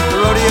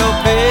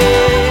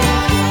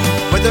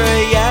 with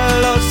her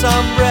yellow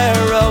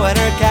sombrero and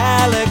her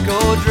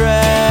calico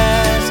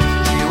dress.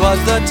 She was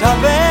the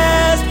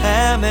toughest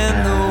ham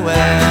in the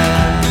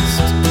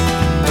West.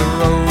 The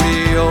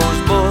rodeo's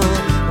bull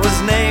was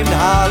named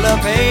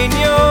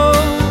Jalapeno.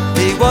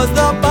 He was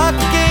the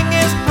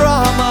buckingest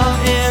Brahma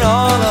in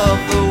all of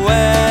the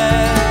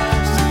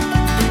West.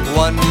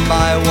 One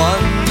by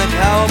one the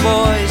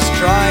cowboys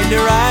tried to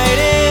ride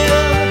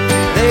him.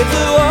 They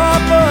flew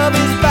up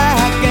his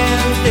back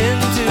and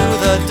into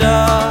the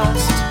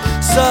dust.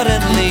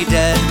 Suddenly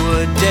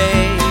Deadwood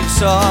Dave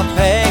saw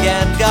Peg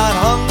and got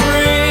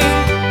hungry.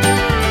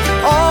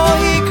 All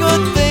he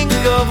could think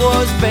of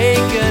was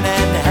bacon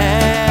and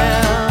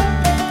ham.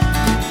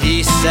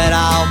 He said,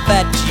 I'll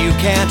bet you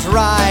can't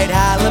ride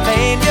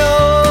Jalapeno.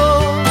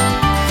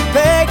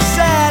 Peg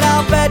said,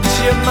 I'll bet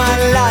you my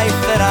life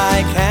that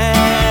I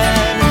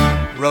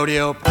can.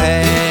 Rodeo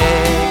Peg,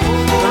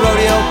 the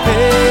rodeo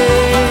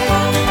pig,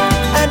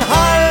 and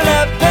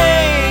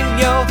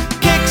Jalapeno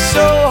kicked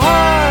so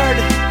hard,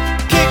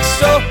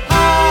 so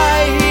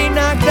high he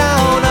knocked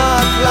down a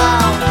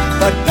clown.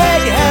 But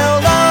Peg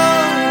held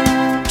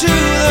on to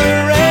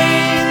the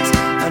reins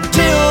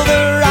until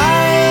the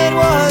ride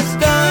was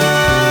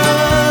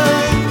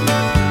done.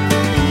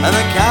 And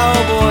the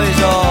cowboys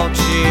all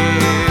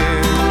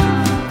cheered.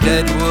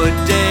 Deadwood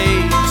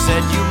Dave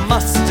said, you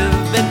must have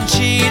been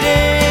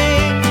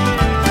cheating.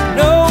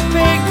 No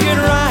pig could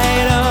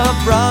ride a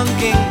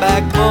bronking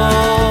back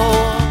bull.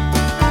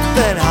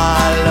 Then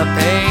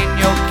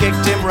Jalapeno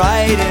kicked him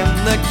right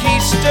in the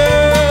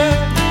keister.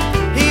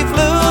 He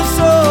flew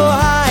so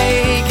high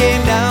he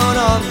came down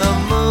on the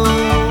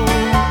moon.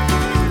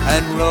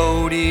 And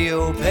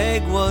Rodeo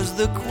Peg was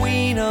the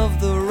queen of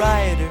the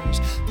riders.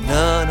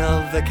 None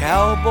of the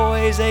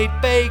cowboys ate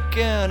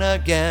bacon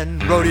again.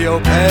 Rodeo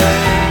Peg,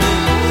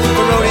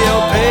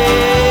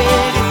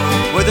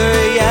 with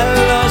her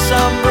yellow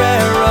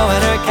sombrero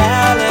and her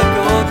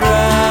calico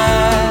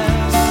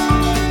dress,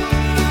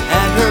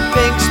 and her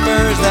pink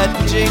spurs that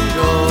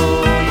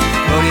jingle.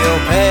 Rodeo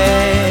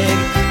Peg,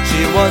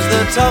 she was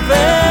the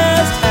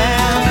toughest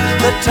ham,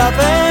 the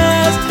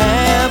toughest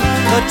ham,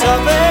 the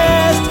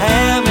toughest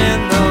ham in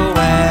the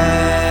West.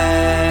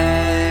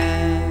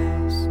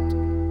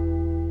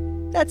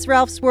 That's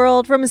Ralph's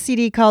World from a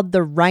CD called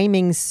The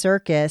Rhyming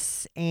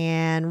Circus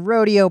and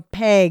Rodeo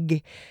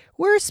Peg.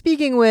 We're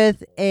speaking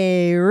with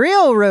a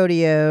real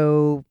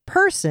rodeo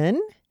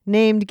person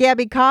named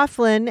Gabby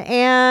Coughlin,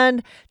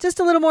 and just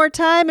a little more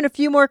time and a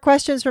few more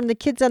questions from the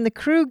kids on the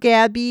crew.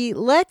 Gabby,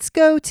 let's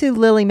go to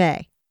Lily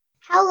Mae.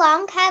 How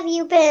long have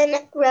you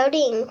been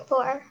rodeoing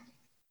for?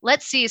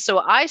 Let's see. So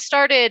I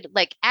started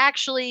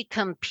actually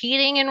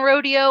competing in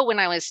rodeo when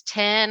I was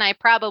 10. I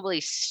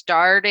probably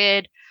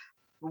started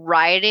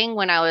riding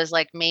when I was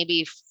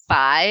maybe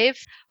 5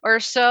 or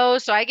so.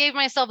 So I gave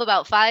myself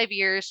about 5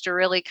 years to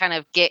really kind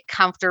of get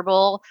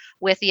comfortable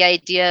with the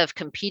idea of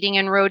competing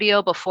in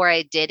rodeo before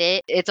I did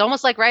it. It's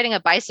almost like riding a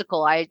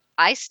bicycle.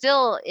 I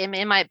still am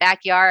in my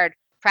backyard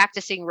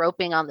practicing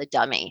roping on the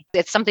dummy.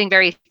 It's something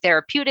very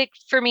therapeutic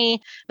for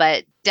me,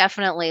 but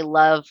definitely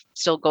love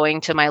still going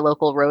to my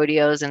local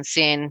rodeos and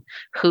seeing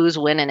who's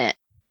winning it.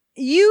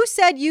 You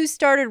said you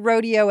started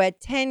rodeo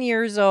at 10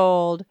 years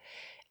old.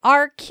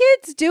 Are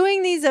kids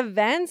doing these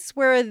events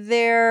where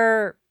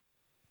they're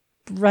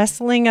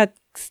wrestling a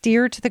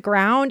steer to the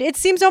ground? It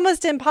seems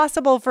almost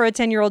impossible for a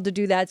 10-year-old to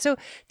do that. So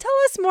tell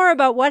us more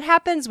about what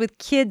happens with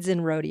kids in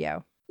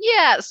rodeo.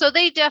 Yeah, so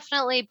they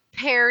definitely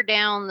pare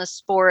down the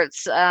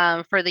sports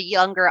for the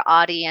younger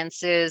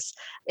audiences.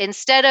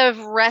 Instead of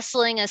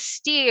wrestling a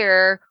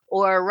steer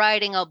or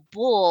riding a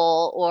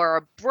bull or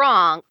a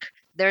bronc,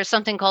 there's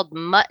something called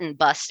mutton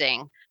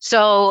busting.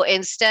 So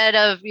instead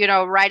of,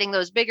 riding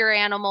those bigger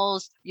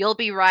animals, you'll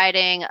be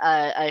riding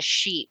a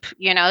sheep,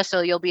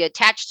 so you'll be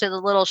attached to the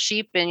little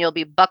sheep and you'll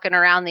be bucking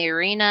around the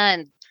arena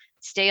and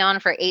stay on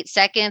for 8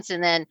 seconds.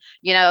 And then,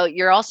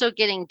 you're also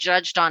getting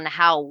judged on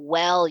how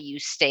well you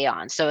stay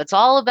on. So it's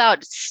all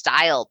about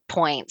style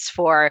points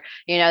for,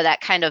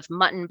 that kind of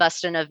mutton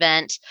busting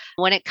event.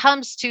 When it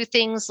comes to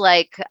things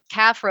like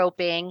calf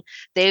roping,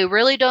 they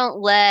really don't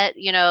let,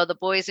 the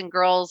boys and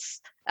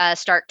girls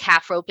start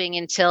calf roping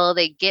until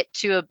they get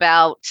to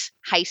about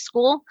high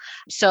school.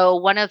 So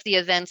one of the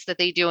events that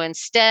they do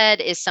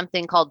instead is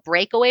something called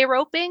breakaway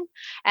roping.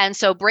 And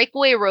so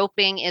breakaway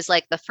roping is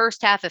like the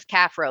first half of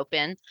calf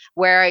roping,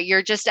 where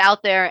you're just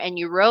out there and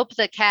you rope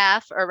the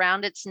calf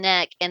around its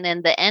neck, and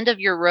then the end of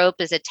your rope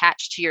is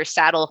attached to your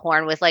saddle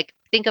horn with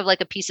think of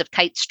like a piece of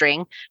kite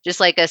string, just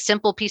like a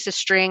simple piece of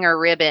string or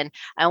ribbon.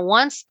 And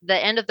once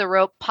the end of the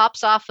rope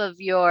pops off of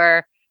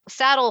your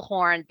saddle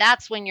horn,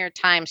 that's when your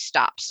time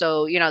stops.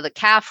 So, the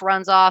calf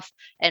runs off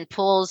and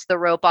pulls the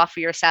rope off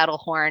of your saddle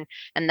horn,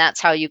 and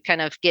that's how you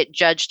kind of get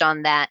judged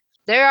on that.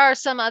 There are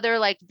some other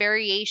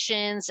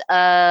variations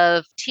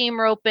of team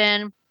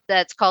roping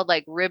that's called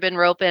ribbon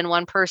roping.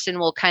 One person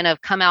will kind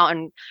of come out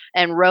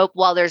and rope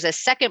while there's a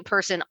second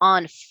person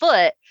on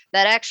foot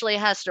that actually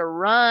has to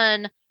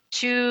run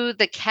to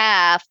the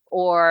calf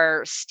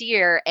or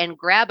steer and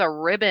grab a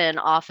ribbon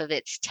off of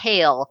its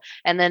tail,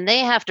 and then they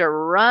have to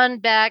run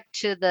back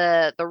to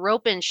the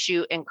rope and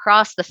shoot and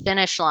cross the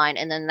finish line,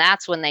 and then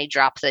that's when they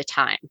drop the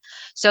time.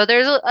 So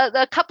there's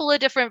a couple of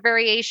different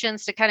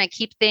variations to kind of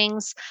keep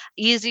things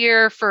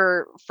easier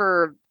for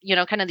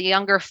kind of the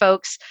younger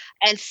folks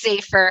and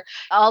safer,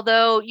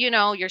 although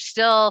you're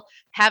still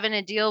having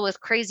to deal with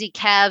crazy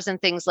calves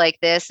and things like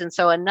this. And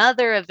so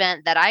another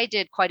event that I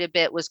did quite a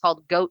bit was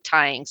called goat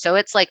tying. So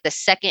it's like the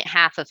second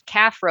half of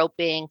calf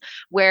roping,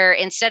 where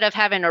instead of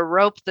having to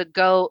rope the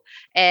goat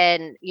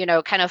and,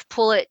 kind of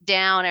pull it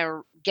down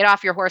and get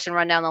off your horse and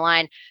run down the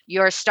line,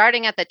 you're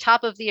starting at the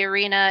top of the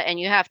arena and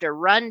you have to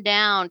run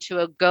down to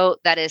a goat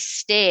that is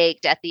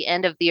staked at the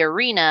end of the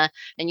arena,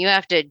 and you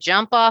have to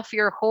jump off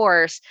your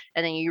horse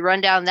and then you run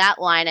down that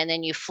line, and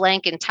then you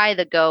flank and tie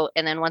the goat,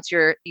 and then once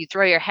you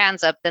throw your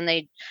hands up, then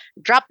they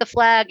drop the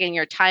flag and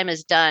your time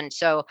is done.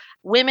 So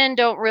women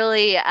don't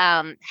really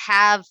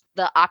have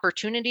the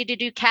opportunity to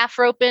do calf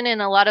roping in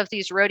a lot of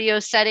these rodeo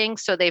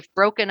settings, so they've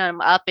broken them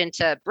up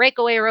into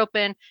breakaway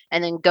roping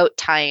and then goat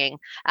tying,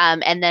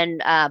 and then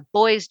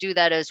boys do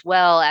that as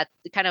well at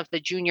kind of the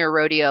junior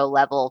rodeo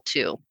level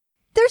too.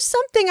 There's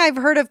something I've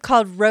heard of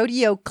called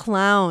rodeo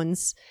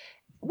clowns.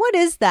 What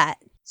is that?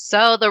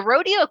 So the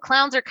rodeo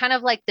clowns are kind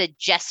of like the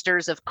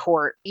jesters of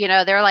court.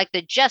 They're like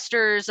the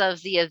jesters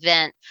of the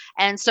event.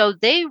 And so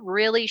they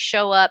really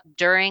show up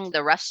during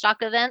the rough stock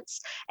events.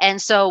 And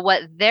so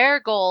what their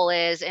goal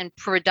is, and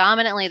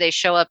predominantly they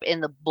show up in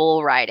the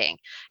bull riding,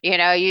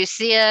 you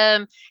see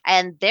them,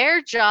 and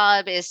their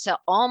job is to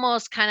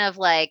almost kind of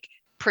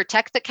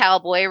protect the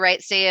cowboy,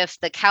 right? Say if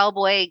the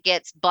cowboy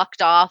gets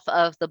bucked off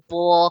of the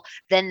bull,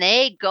 then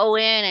they go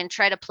in and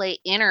try to play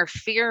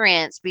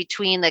interference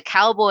between the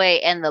cowboy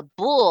and the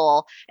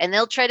bull, and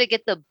they'll try to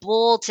get the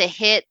bull to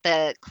hit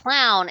the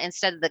clown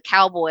instead of the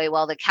cowboy,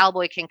 while the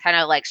cowboy can kind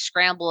of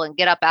scramble and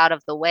get up out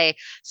of the way.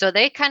 So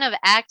they kind of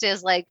act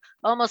as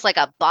almost like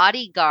a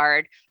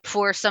bodyguard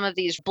for some of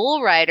these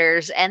bull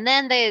riders. And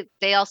then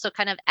they also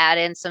kind of add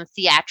in some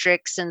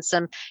theatrics and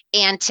some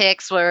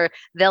antics where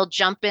they'll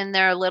jump in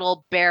their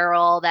little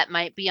barrel that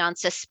might be on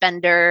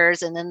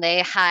suspenders, and then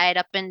they hide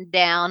up and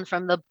down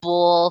from the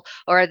bull,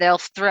 or they'll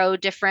throw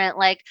different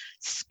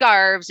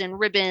scarves and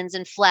ribbons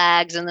and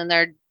flags, and then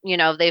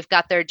they've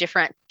got their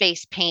different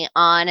face paint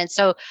on. And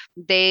so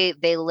they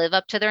live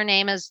up to their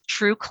name as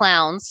true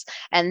clowns,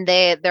 and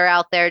they're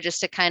out there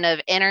just to kind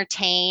of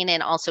entertain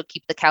and also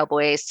keep the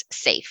cowboys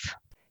safe.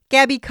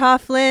 Gabby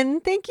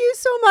Coughlin, thank you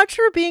so much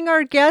for being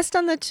our guest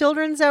on the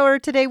Children's Hour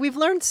today. We've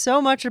learned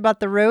so much about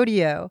the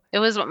rodeo. It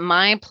was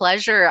my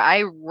pleasure.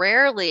 I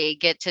rarely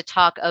get to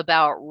talk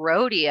about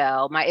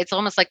rodeo. It's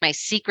almost like my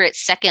secret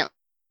second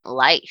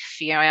life.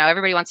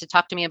 Everybody wants to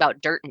talk to me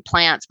about dirt and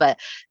plants, but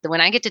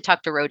when I get to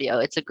talk to rodeo,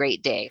 it's a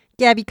great day.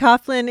 Gabby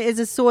Coughlin is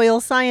a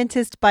soil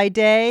scientist by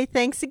day.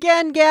 Thanks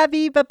again,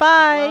 Gabby.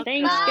 Bye-bye.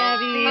 Thanks,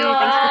 Gabby. Bye.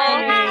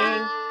 Thanks for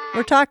coming.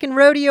 We're talking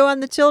rodeo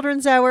on the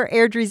Children's Hour.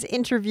 Airdrie's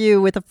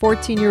interview with a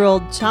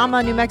 14-year-old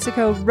Chama, New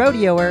Mexico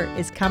rodeoer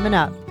is coming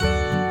up.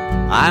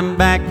 I'm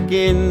back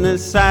in the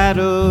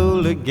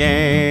saddle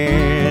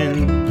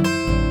again,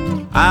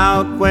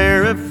 out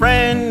where a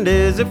friend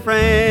is a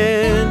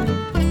friend,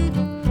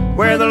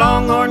 where the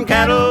longhorn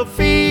cattle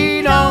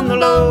feed on the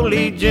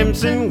lowly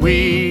Jimson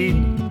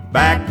weed.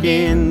 back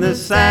in the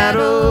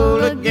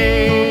saddle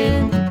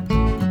again,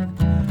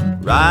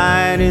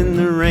 riding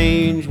the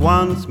range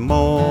once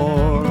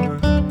more,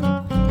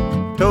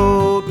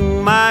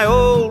 toting my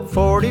old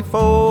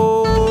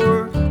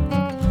 44,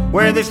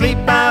 where they sleep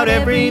out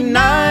every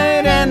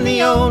night and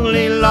the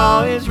only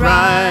law is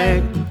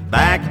right,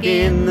 back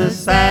in the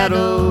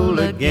saddle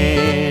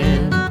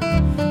again.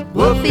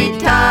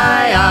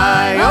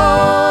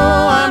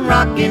 Whoopie-tie-I-oh, I'm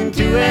rocking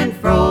to and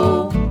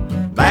fro,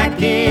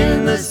 back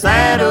in the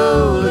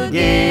saddle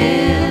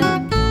again.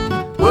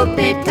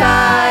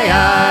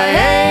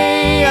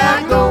 Whoopie-tie-I-hey,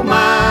 I go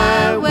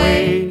my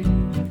way,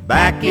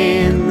 back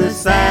in the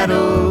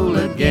saddle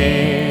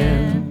again.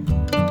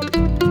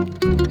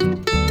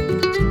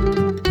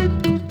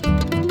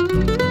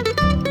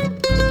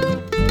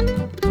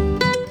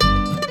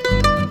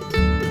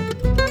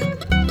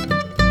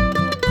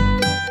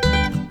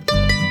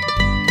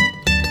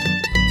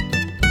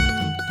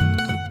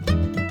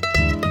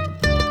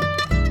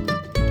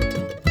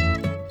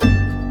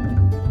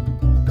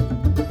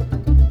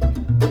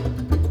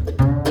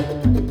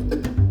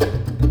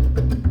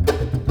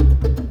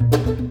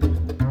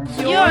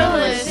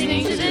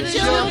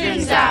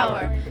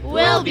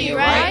 We'll be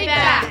right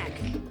back.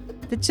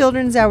 The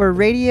Children's Hour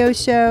radio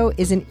show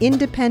is an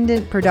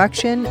independent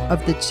production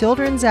of the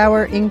Children's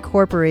Hour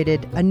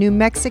Incorporated, a New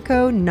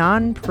Mexico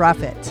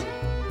nonprofit.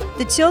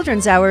 The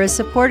Children's Hour is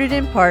supported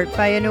in part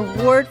by an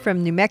award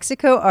from New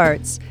Mexico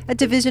Arts, a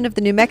division of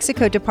the New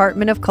Mexico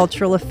Department of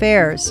Cultural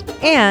Affairs,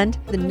 and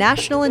the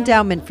National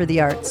Endowment for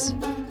the Arts.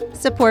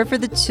 Support for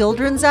the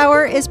Children's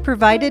Hour is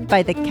provided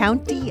by the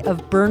County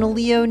of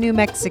Bernalillo, New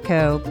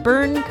Mexico,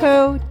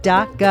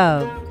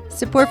 bernco.gov.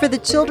 Support for the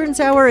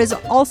Children's Hour is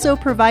also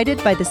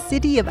provided by the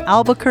City of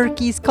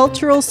Albuquerque's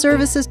Cultural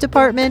Services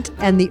Department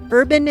and the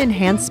Urban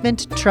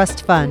Enhancement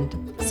Trust Fund.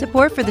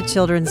 Support for the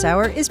Children's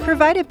Hour is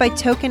provided by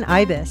Token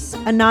Ibis,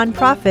 a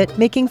nonprofit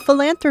making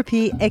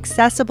philanthropy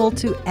accessible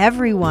to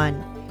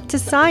everyone. To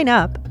sign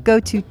up, go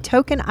to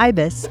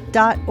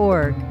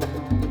tokenibis.org.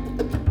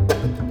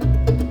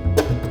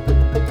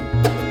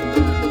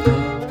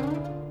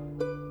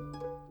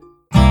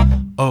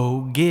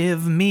 Oh,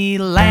 give me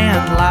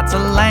land, lots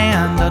of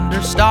land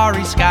under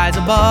starry skies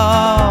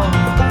above.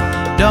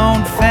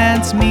 Don't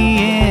fence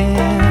me in.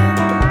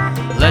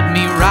 Let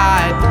me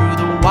ride through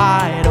the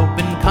wide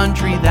open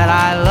country that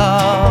I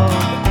love.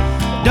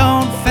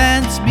 Don't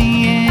fence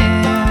me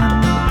in.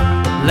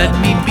 Let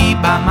me be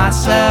by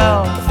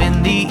myself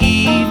in the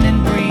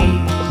evening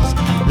breeze.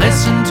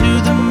 Listen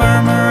to the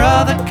murmur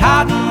of the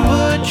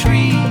cottonwood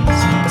trees.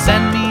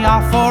 Send me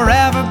off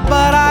forever,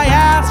 but I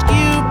ask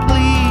you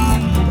please,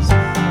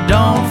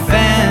 don't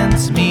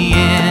fence me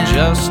in.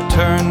 Just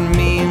turn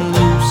me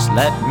loose,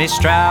 let me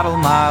straddle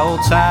my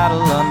old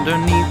saddle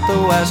underneath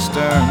the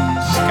western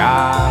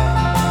skies.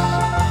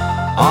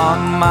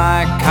 On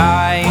my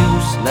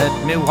cayuse, let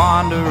me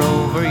wander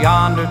over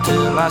yonder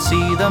till I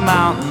see the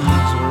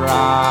mountains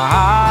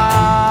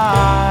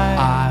rise.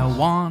 I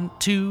want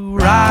to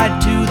ride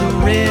to the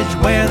ridge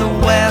where the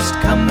west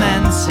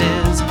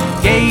commences,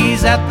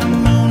 gaze at the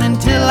moon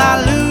until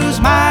I lose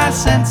my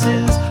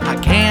senses. I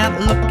can't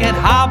look at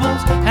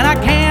hobbles and I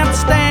can't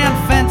stand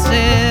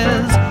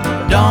fences.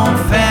 Don't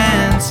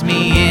fence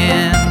me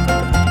in.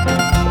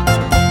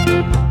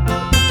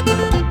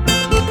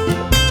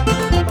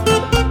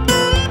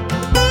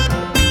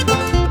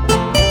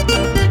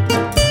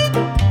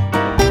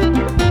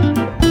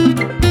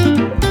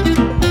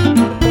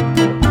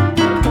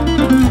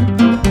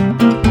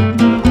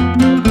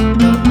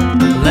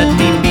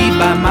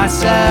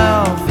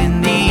 Myself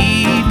in the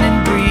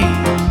evening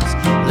breeze,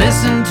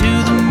 listen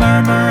to the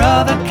murmur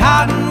of the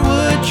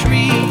cottonwood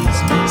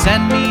trees.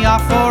 Send me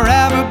off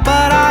forever,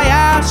 but I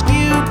ask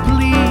you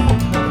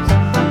please,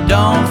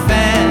 don't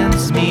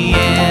fence me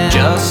in.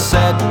 Just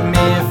set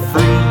me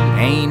free,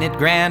 ain't it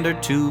grander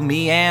to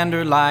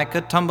meander like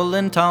a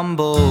tumbling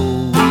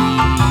tumbleweed?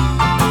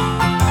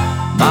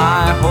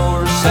 My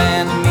horse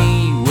and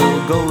me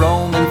will go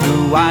roaming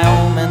through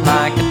Wyoming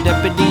like a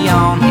deputy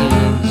on his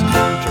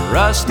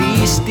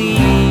rusty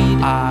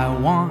steed. I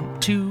want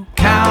to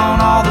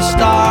count all the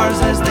stars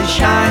as they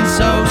shine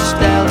so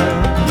stellar,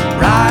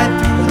 ride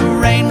through the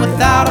rain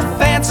without a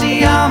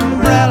fancy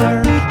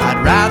umbrella.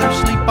 I'd rather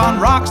sleep on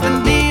rocks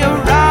than be a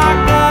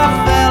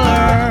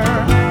Rockefeller.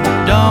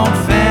 Don't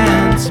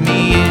fence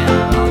me in.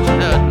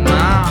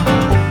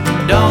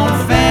 Don't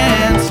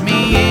fence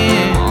me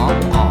in.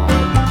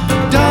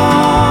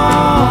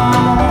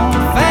 Don't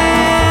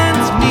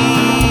fence me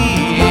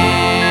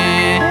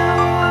in.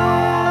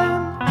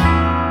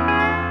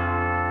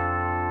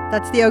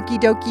 That's the Okie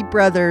Dokie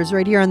Brothers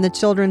right here on the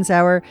Children's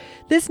Hour.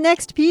 This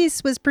next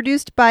piece was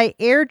produced by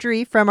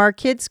Airdrie from our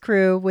kids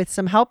crew with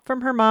some help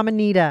from her mom,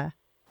 Anita.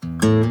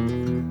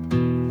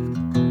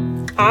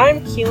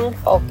 I'm Keelan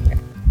Faulkner.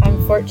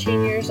 I'm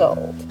 14 years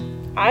old.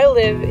 I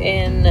live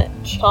in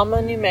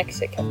Chama, New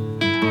Mexico.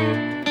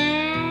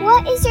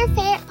 What is your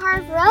favorite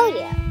part of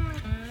rodeo?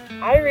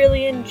 I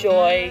really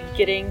enjoy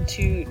getting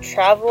to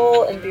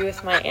travel and be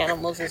with my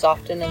animals as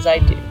often as I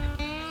do.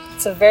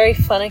 It's a very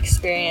fun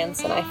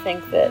experience, and I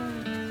think that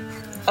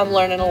I'm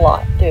learning a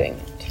lot doing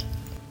it.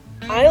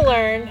 I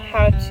learned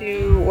how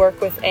to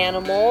work with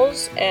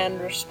animals and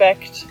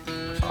respect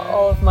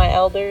all of my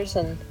elders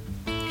and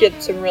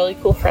get some really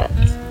cool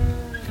friends.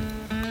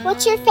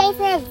 What's your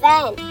favorite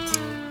event?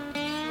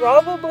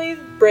 Probably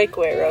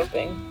breakaway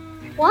roping.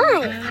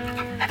 Why?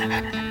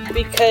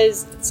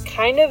 Because it's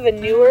kind of a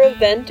newer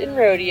event in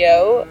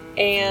rodeo,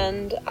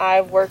 and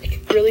I've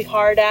worked really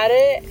hard at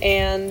it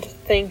and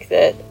think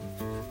that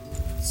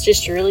it's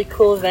just a really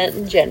cool event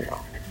in general.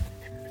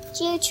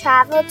 Do you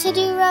travel to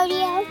do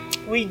rodeo?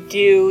 We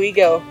do. We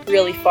go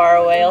really far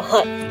away a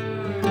lot.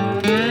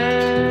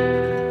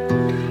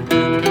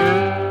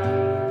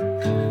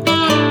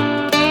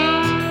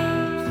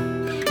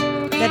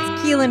 That's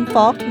Keelan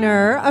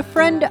Faulkner, a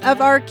friend of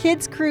our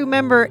kids crew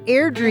member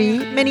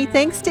Airdrie. Many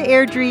thanks to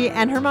Airdrie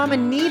and her mom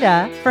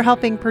Anita for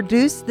helping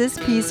produce this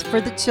piece for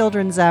the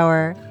Children's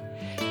Hour.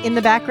 In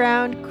the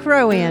background,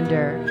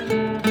 Crowander.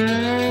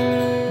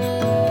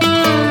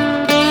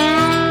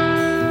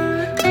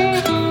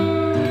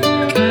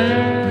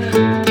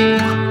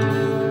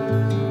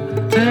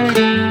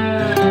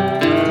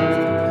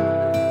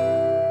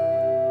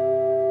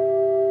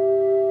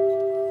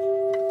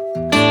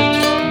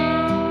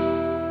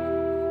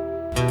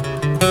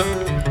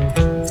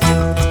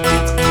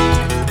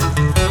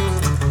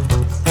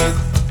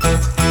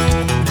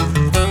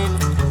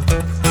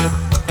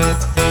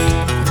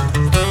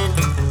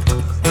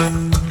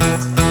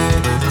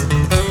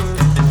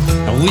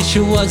 Wish I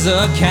was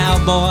a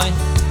cowboy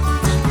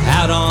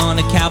out on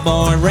a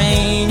cowboy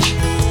range.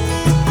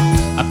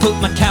 I put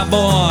my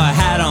cowboy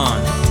hat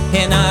on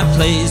and I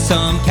play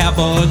some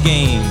cowboy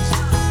games.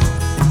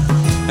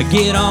 I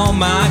get all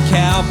my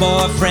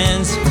cowboy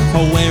friends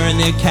wearing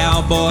their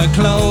cowboy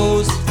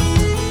clothes.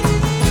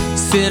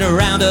 Sit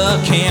around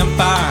a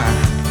campfire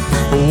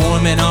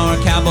warming our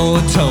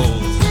cowboy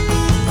toes.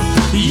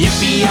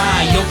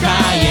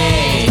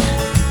 Yippee-yi-yo-ki-yay,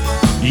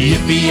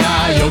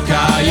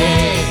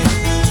 yippee-yi-yo-ki-yay,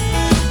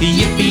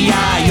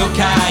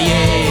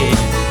 yippee-yi-yo-ki-yay,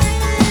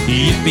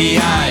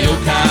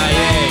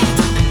 yippee-yi-yo-ki-yay.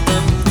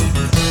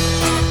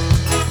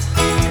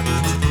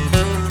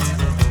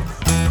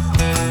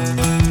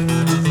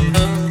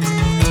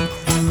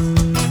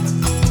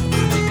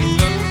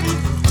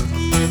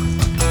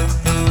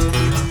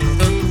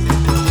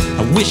 I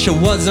wish I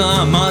was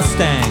a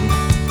Mustang,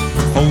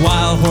 a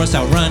wild horse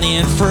out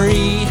running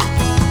free.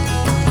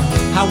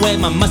 I wave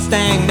my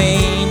Mustang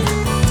mane,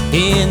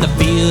 in the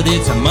field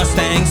it's a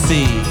Mustang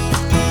seed.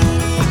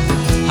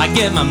 I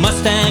get my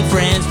Mustang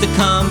friends to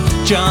come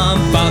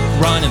jump, buck,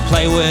 run and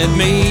play with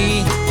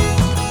me.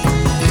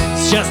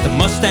 It's just a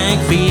Mustang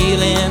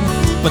feeling,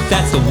 but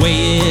that's the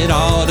way it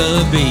ought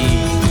to be.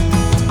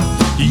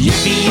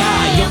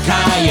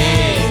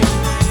 Yippee-yi-yo-ki-yay,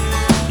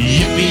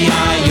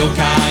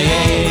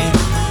 yippee-yi-yo-ki-yay,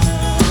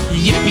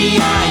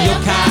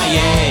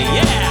 yippee-yi-yo-ki-yay,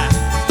 yeah,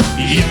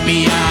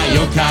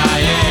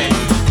 yippee-yi-yo-ki-yay.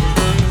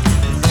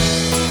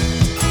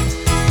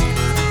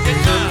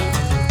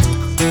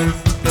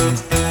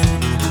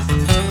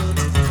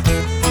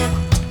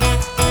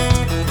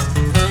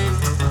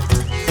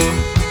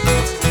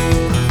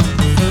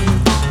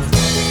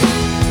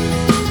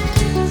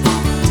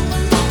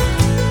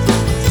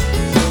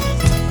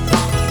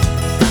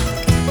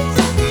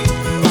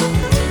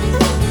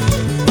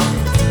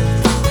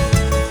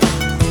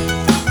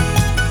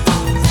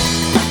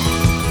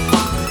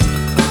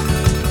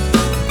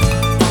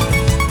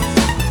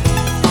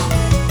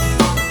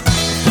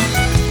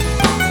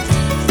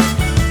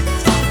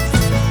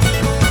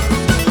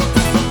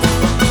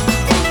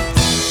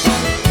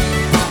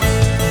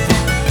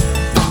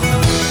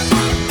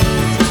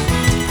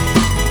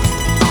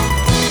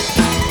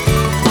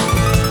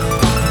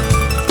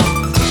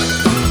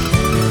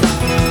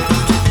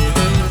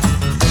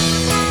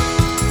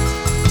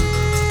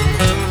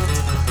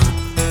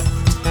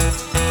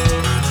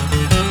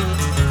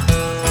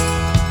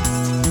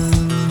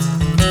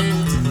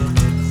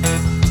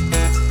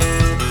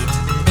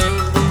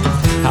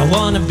 I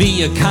wanna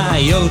be a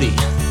coyote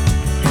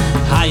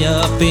high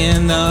up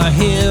in the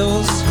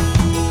hills,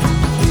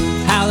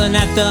 howling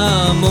at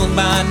the moon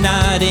by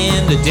night.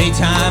 In the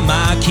daytime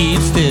I keep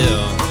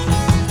still.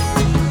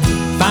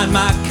 Find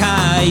my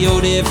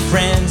coyote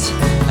friends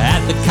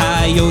at the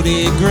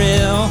Coyote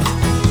Grill,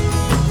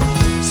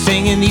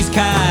 singing these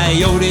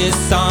coyote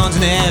songs,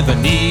 never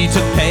need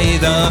to pay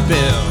the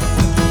bill.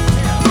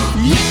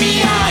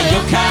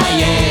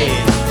 Yippee-yi-yo-ki-yay,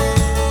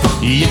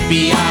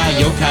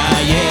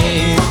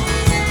 yippee-yi-yo-ki-yay,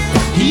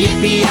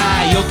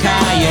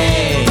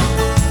 yippee-yi-yo-ki-yay,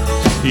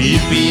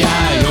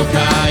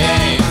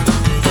 yippee-yi-yo-ki-yay.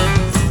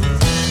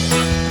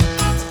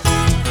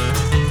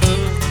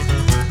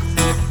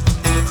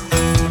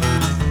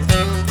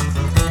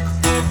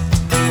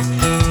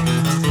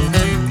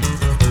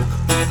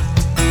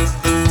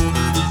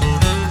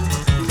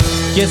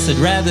 Guess I'd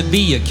rather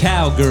be a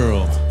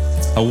cowgirl,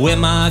 wear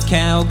my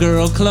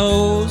cowgirl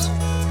clothes,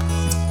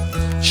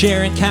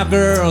 sharing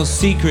cowgirl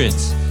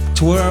secrets,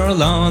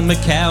 twirl on my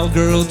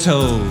cowgirl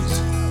toes.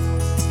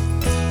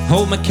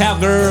 hold my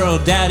cowgirl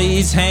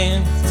daddy's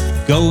hand,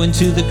 go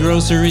into the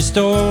grocery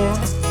store,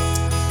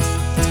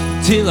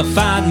 till I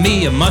find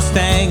me a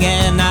Mustang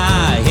and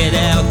I head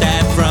out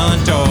that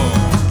front door.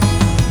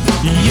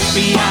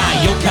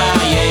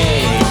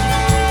 Yippee-yi-yo-ki-yay,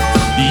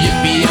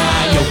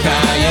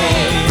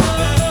 yippee-yi-yo-ki-yay,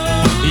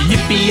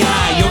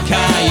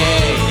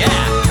 yippee-yi-yo-ki-yay,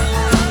 yeah.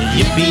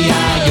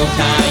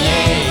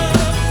 Yippee-yi-yo-ki-yay,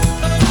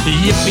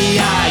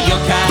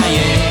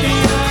 yippee-yi-yo-ki-yay,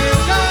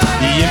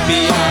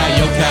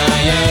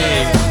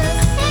 yippee-yi-yo-ki-yay,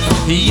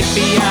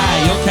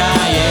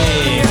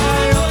 yippee-yi-yo-ki-yay,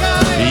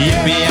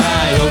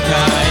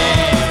 yippee-yi-yo-ki-yay.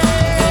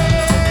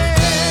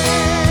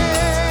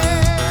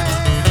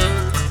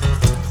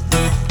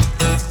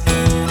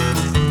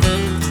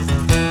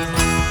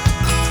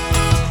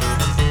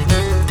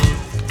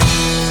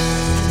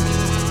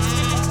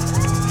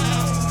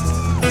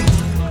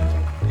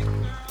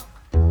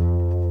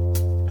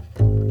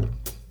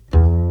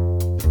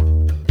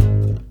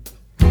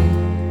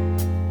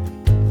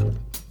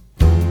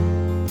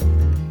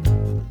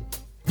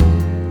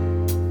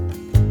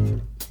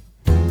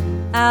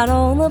 Out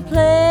on the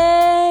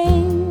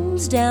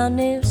plains down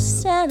near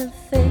Santa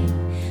Fe,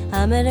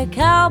 I met a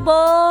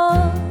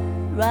cowboy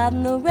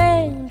riding the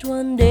range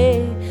one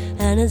day,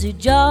 and as he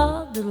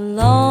jogged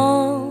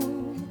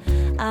along,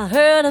 I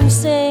heard him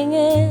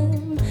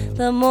singing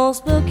the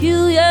most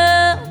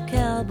peculiar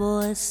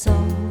cowboy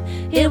song.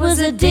 It was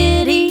a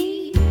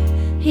ditty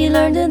he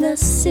learned in the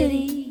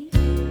city.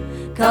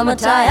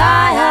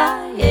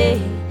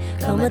 Come-a-tie-yi-yi,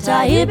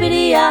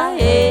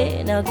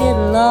 come-a-tie-yippity-yi-yi, now get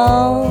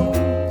along.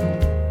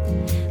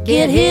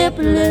 Get hip,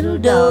 little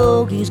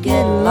doggies,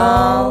 get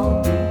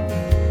along.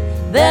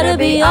 Better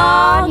be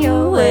on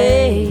your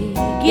way.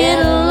 Get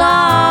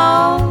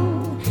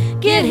along.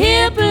 Get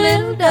hip,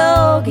 little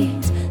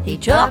doggies. He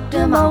trucked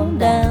them on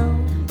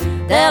down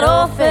that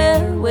old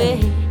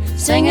fairway,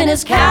 singing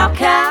his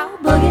cow-cow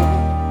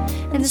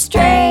boogie in the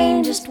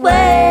strangest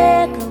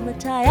way.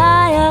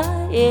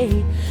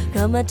 Come-a-tie-yi-yi,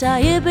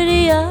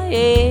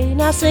 come-a-tie-yippity-yi-yi,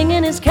 now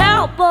singing his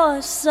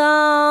cowboy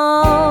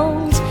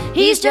songs.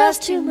 He's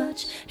just too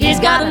much. He's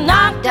got a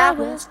knocked out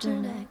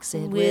western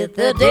accent with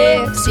a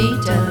Dixie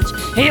touch.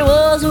 He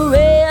was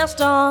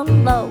raised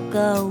on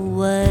local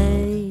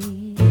way.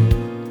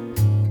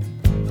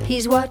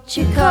 He's what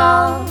you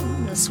call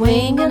a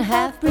swinging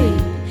half-breed,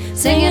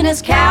 singing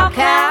his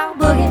cow-cow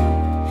boogie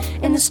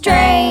in the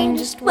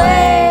strangest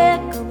way.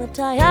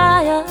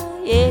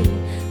 Come-a-tie-yi-yi,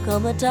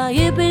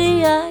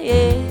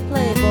 come-a-tie-yippity-yi-yi,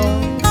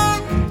 playboy.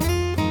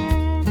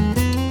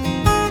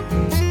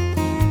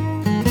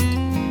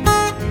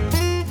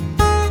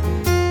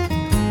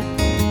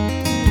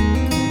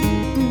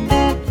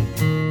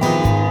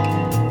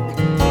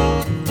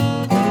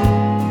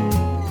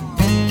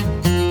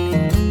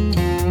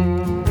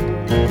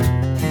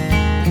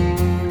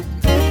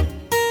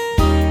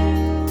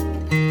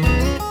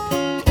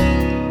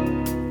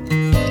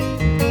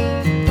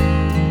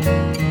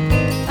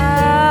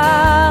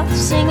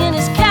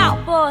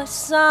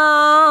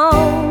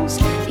 Songs.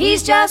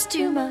 He's just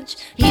too much.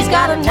 He's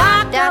got a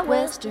knocked out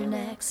western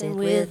accent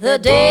with a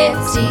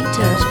Dixie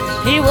touch.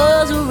 He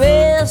was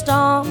raised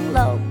on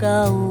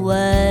local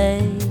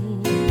way.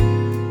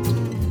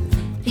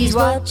 He's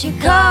what you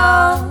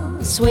call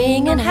a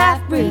swinging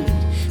half-breed,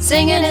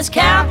 singing his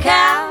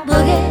cow-cow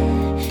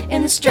boogie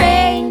in the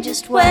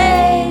strangest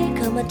way.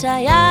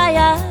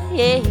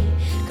 Come-a-tie-yi-yi,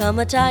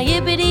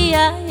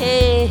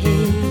 come-a-tie-yippity-yi-yi,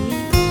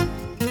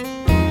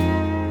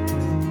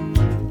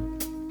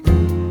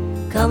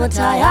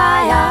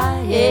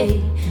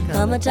 come-a-tie-yi-yi,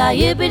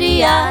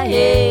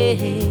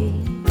 come-a-tie-yippity-yi-yi,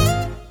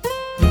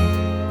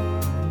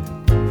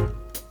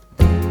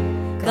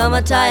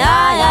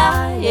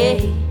 come-a-tie-yi-yi,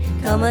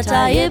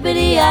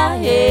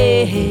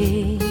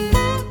 come-a-tie-yippity-yi-yi,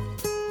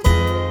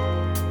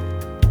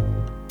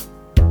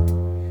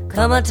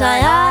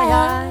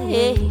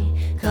 come-a-tie-yi-yi,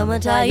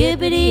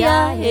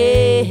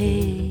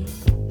 come-a-tie-yippity-yi-yi,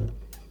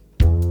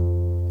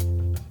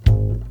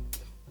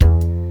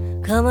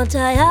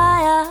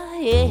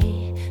 come-a-tie-yi-yi,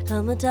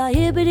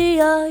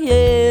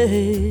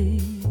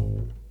 come-a-tie-yippity-yi-yi.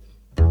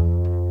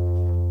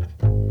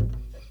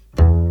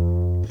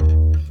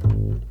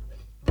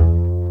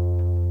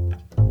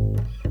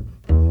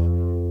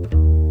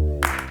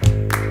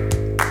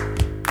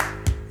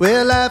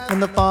 Well, life on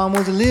the farm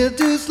was a little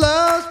too slow.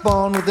 I was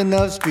born with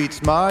enough street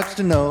smarts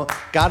to know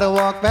gotta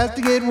walk fast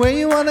to get where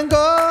you wanna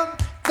go.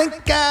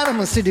 Thank God I'm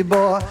a city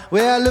boy.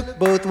 Well, I look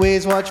both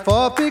ways, watch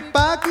for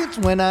pickpockets.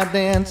 When I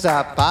dance,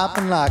 I pop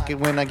and lock it.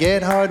 When I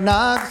get hard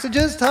knocks, I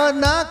just hard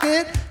knock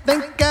it.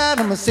 Thank God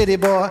I'm a city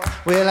boy.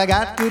 Well, I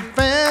got good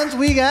friends,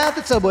 we got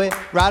the subway,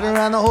 ride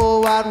around the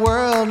whole wide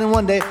world. And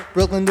one day,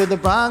 Brooklyn to the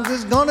Bronx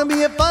is gonna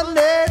be a fun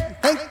day.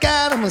 Thank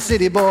God I'm a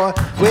city boy.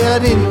 Well, I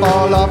didn't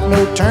fall off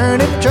no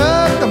turnip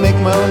truck. I make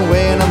my own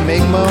way and I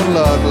make my own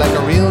luck. Like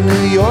a real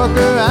New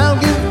Yorker, I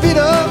don't get fit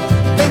up.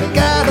 Thank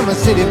God I'm a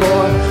city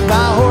boy.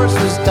 My horse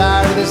was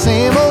tired of the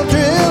same old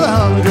drill. A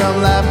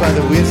humdrum life by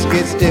the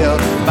whiskey still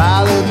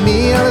followed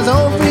me on his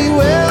own free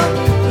will.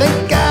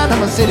 Thank God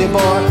I'm a city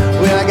boy.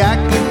 Well, I got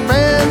good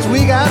friends,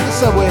 we got the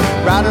subway,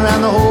 ride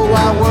around the whole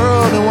wide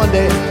world. And one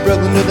day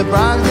Brooklyn to the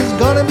Bronx, it's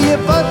gonna be a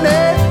fun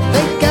day.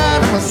 Thank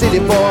God I'm a city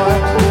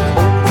boy.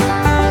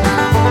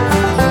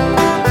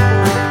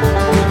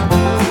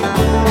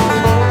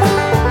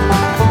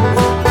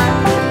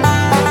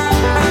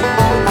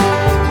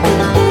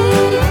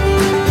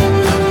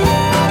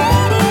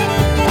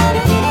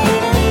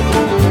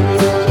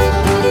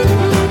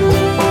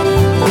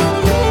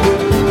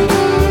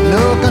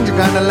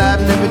 Kind of life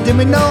never did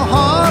me no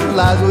harm.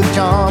 Lies with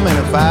charm and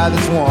a fire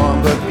that's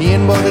warm. But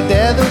being bored to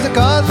death was a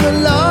cause for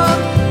alarm.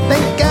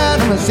 Thank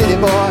God I'm a city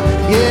boy.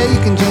 Yeah, you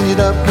can change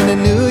it up in a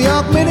New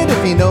York minute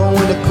if you know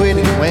when to quit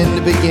and when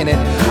to begin it.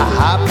 I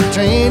hop the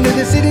train to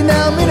the city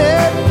now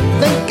minute.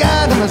 Thank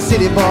God I'm a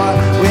city boy.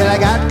 Well, I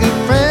got good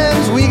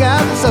friends, we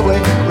got the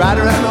subway, ride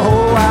around the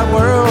whole wide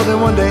world.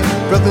 And one day,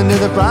 Brooklyn to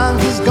the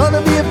Bronx is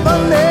gonna be a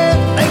fun day.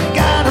 Thank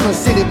God I'm a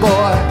city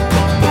boy.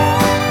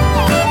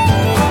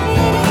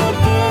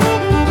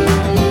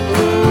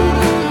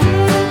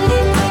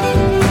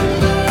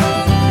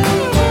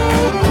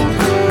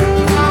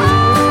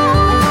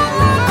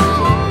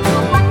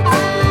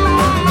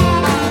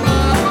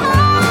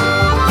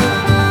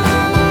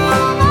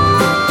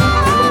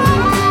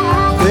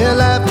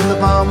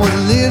 Was a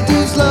little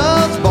too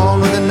slow, born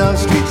with enough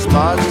street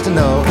smarts to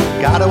know.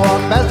 Gotta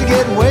walk fast to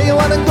get where you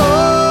wanna go.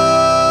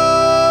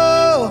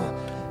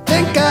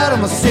 Thank God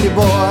I'm a city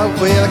boy.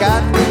 Well, I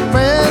got good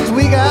friends,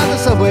 we got the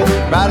subway,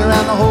 ride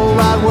around the whole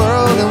wide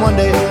world. And one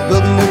day,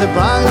 Brooklyn to the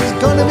Bronx is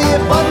gonna be a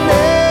fun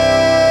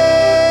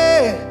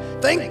day.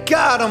 Thank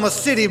God I'm a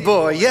city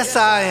boy. Yes,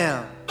 I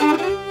am.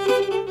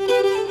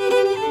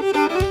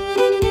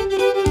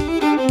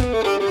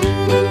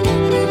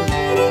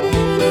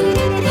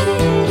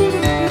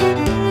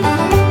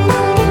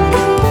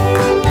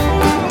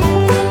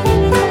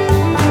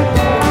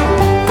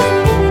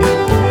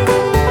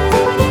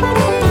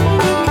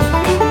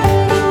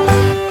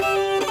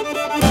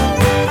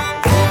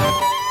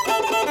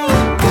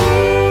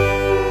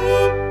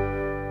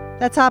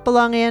 That's Hop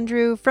Along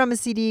Andrew from a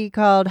CD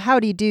called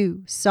Howdy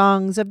Do,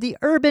 Songs of the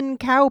Urban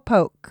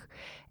Cowpoke.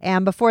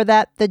 And before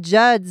that, the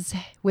Judds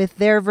with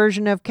their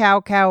version of Cow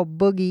Cow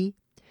Boogie.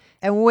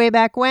 And way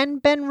back when,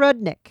 Ben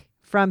Rudnick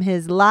from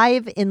his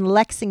Live in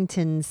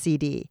Lexington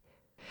CD.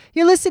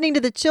 You're listening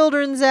to the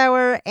Children's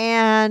Hour,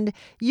 and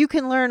you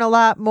can learn a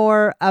lot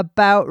more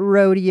about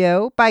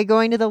rodeo by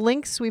going to the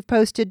links we've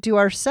posted to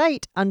our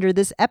site under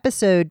this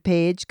episode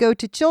page. Go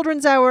to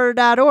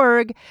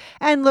childrenshour.org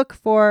and look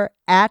for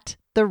 @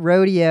 the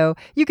rodeo.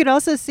 You can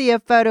also see a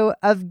photo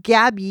of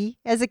Gabby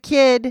as a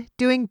kid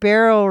doing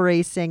barrel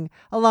racing,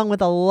 along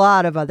with a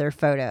lot of other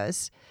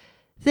photos.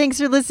 Thanks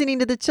for listening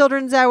to the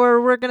Children's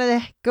Hour. We're going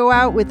to go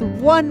out with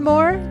one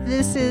more.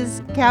 This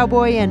is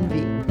Cowboy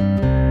Envy.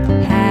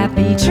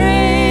 Happy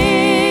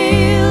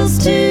trails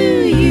to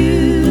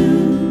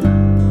you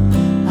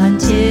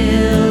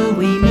until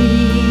we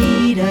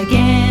meet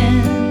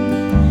again.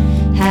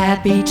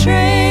 Happy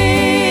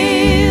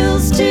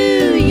trails to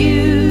you.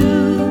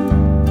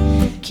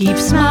 Keep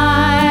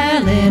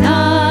smiling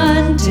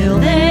until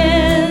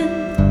then.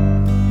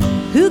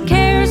 Who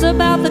cares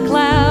about the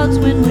clouds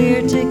when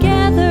we're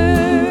together?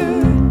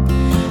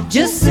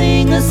 Just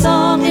sing a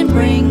song and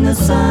bring the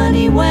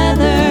sunny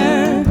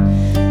weather.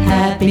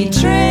 Happy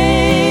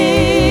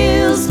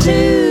trails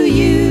to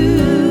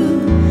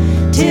you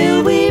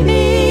till we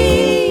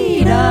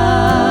meet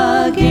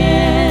again.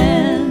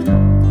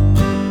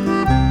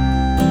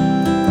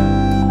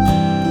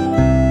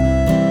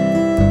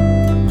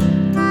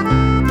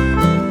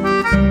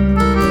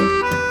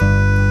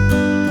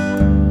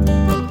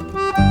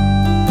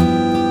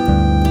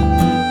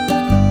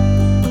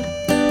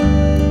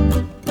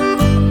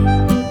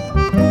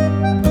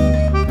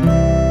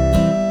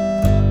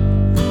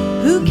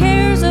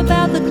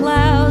 About the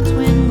clouds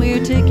when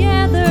we're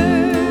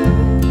together.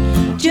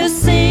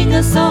 Just sing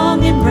a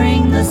song and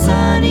bring the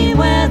sunny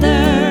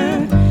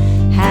weather.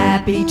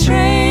 Happy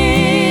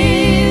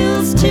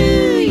trails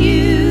to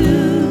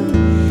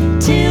you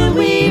till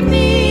we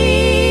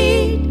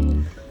meet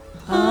again.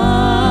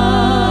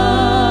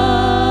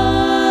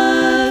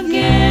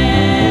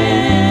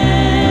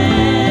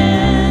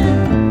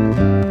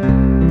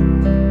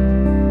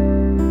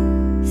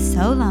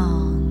 So long.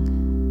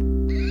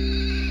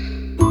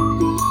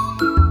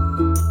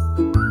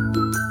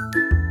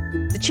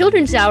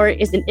 Children's Hour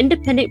is an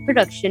independent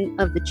production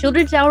of the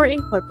Children's Hour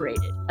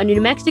Incorporated, a New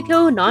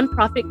Mexico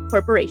nonprofit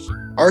corporation.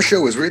 Our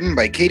show was written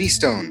by Katie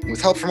Stone, with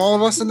help from all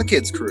of us in the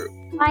kids' crew.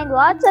 Find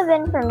lots of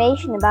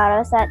information about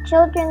us at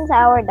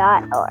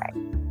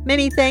childrenshour.org.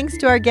 Many thanks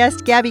to our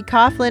guest, Gabby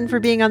Coughlin, for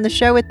being on the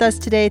show with us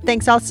today.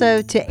 Thanks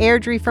also to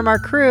Airdrie from our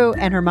crew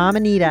and her mom,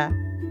 Anita.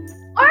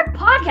 Our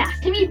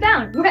podcast can be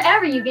found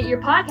wherever you get your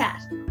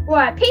podcast or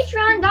at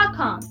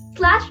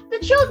patreon.com/The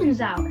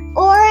Children's Hour.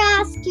 Or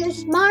ask your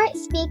smart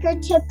speaker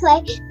to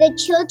play the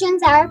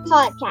Children's Hour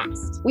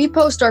podcast. We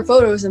post our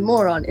photos and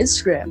more on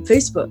Instagram,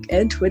 Facebook,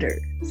 and Twitter.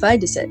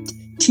 Find us at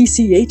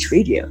TCH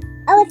Radio.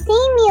 Our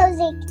theme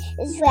music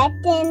is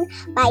written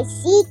by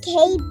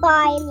C.K.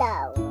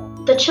 Barlow.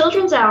 The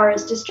Children's Hour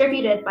is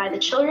distributed by the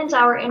Children's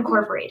Hour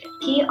Incorporated,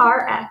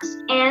 PRX,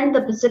 and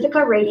the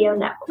Pacifica Radio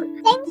Network.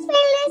 Thanks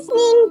for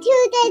listening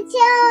to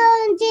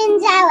the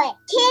Children's Hour,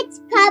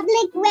 Kids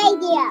Public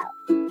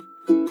Radio.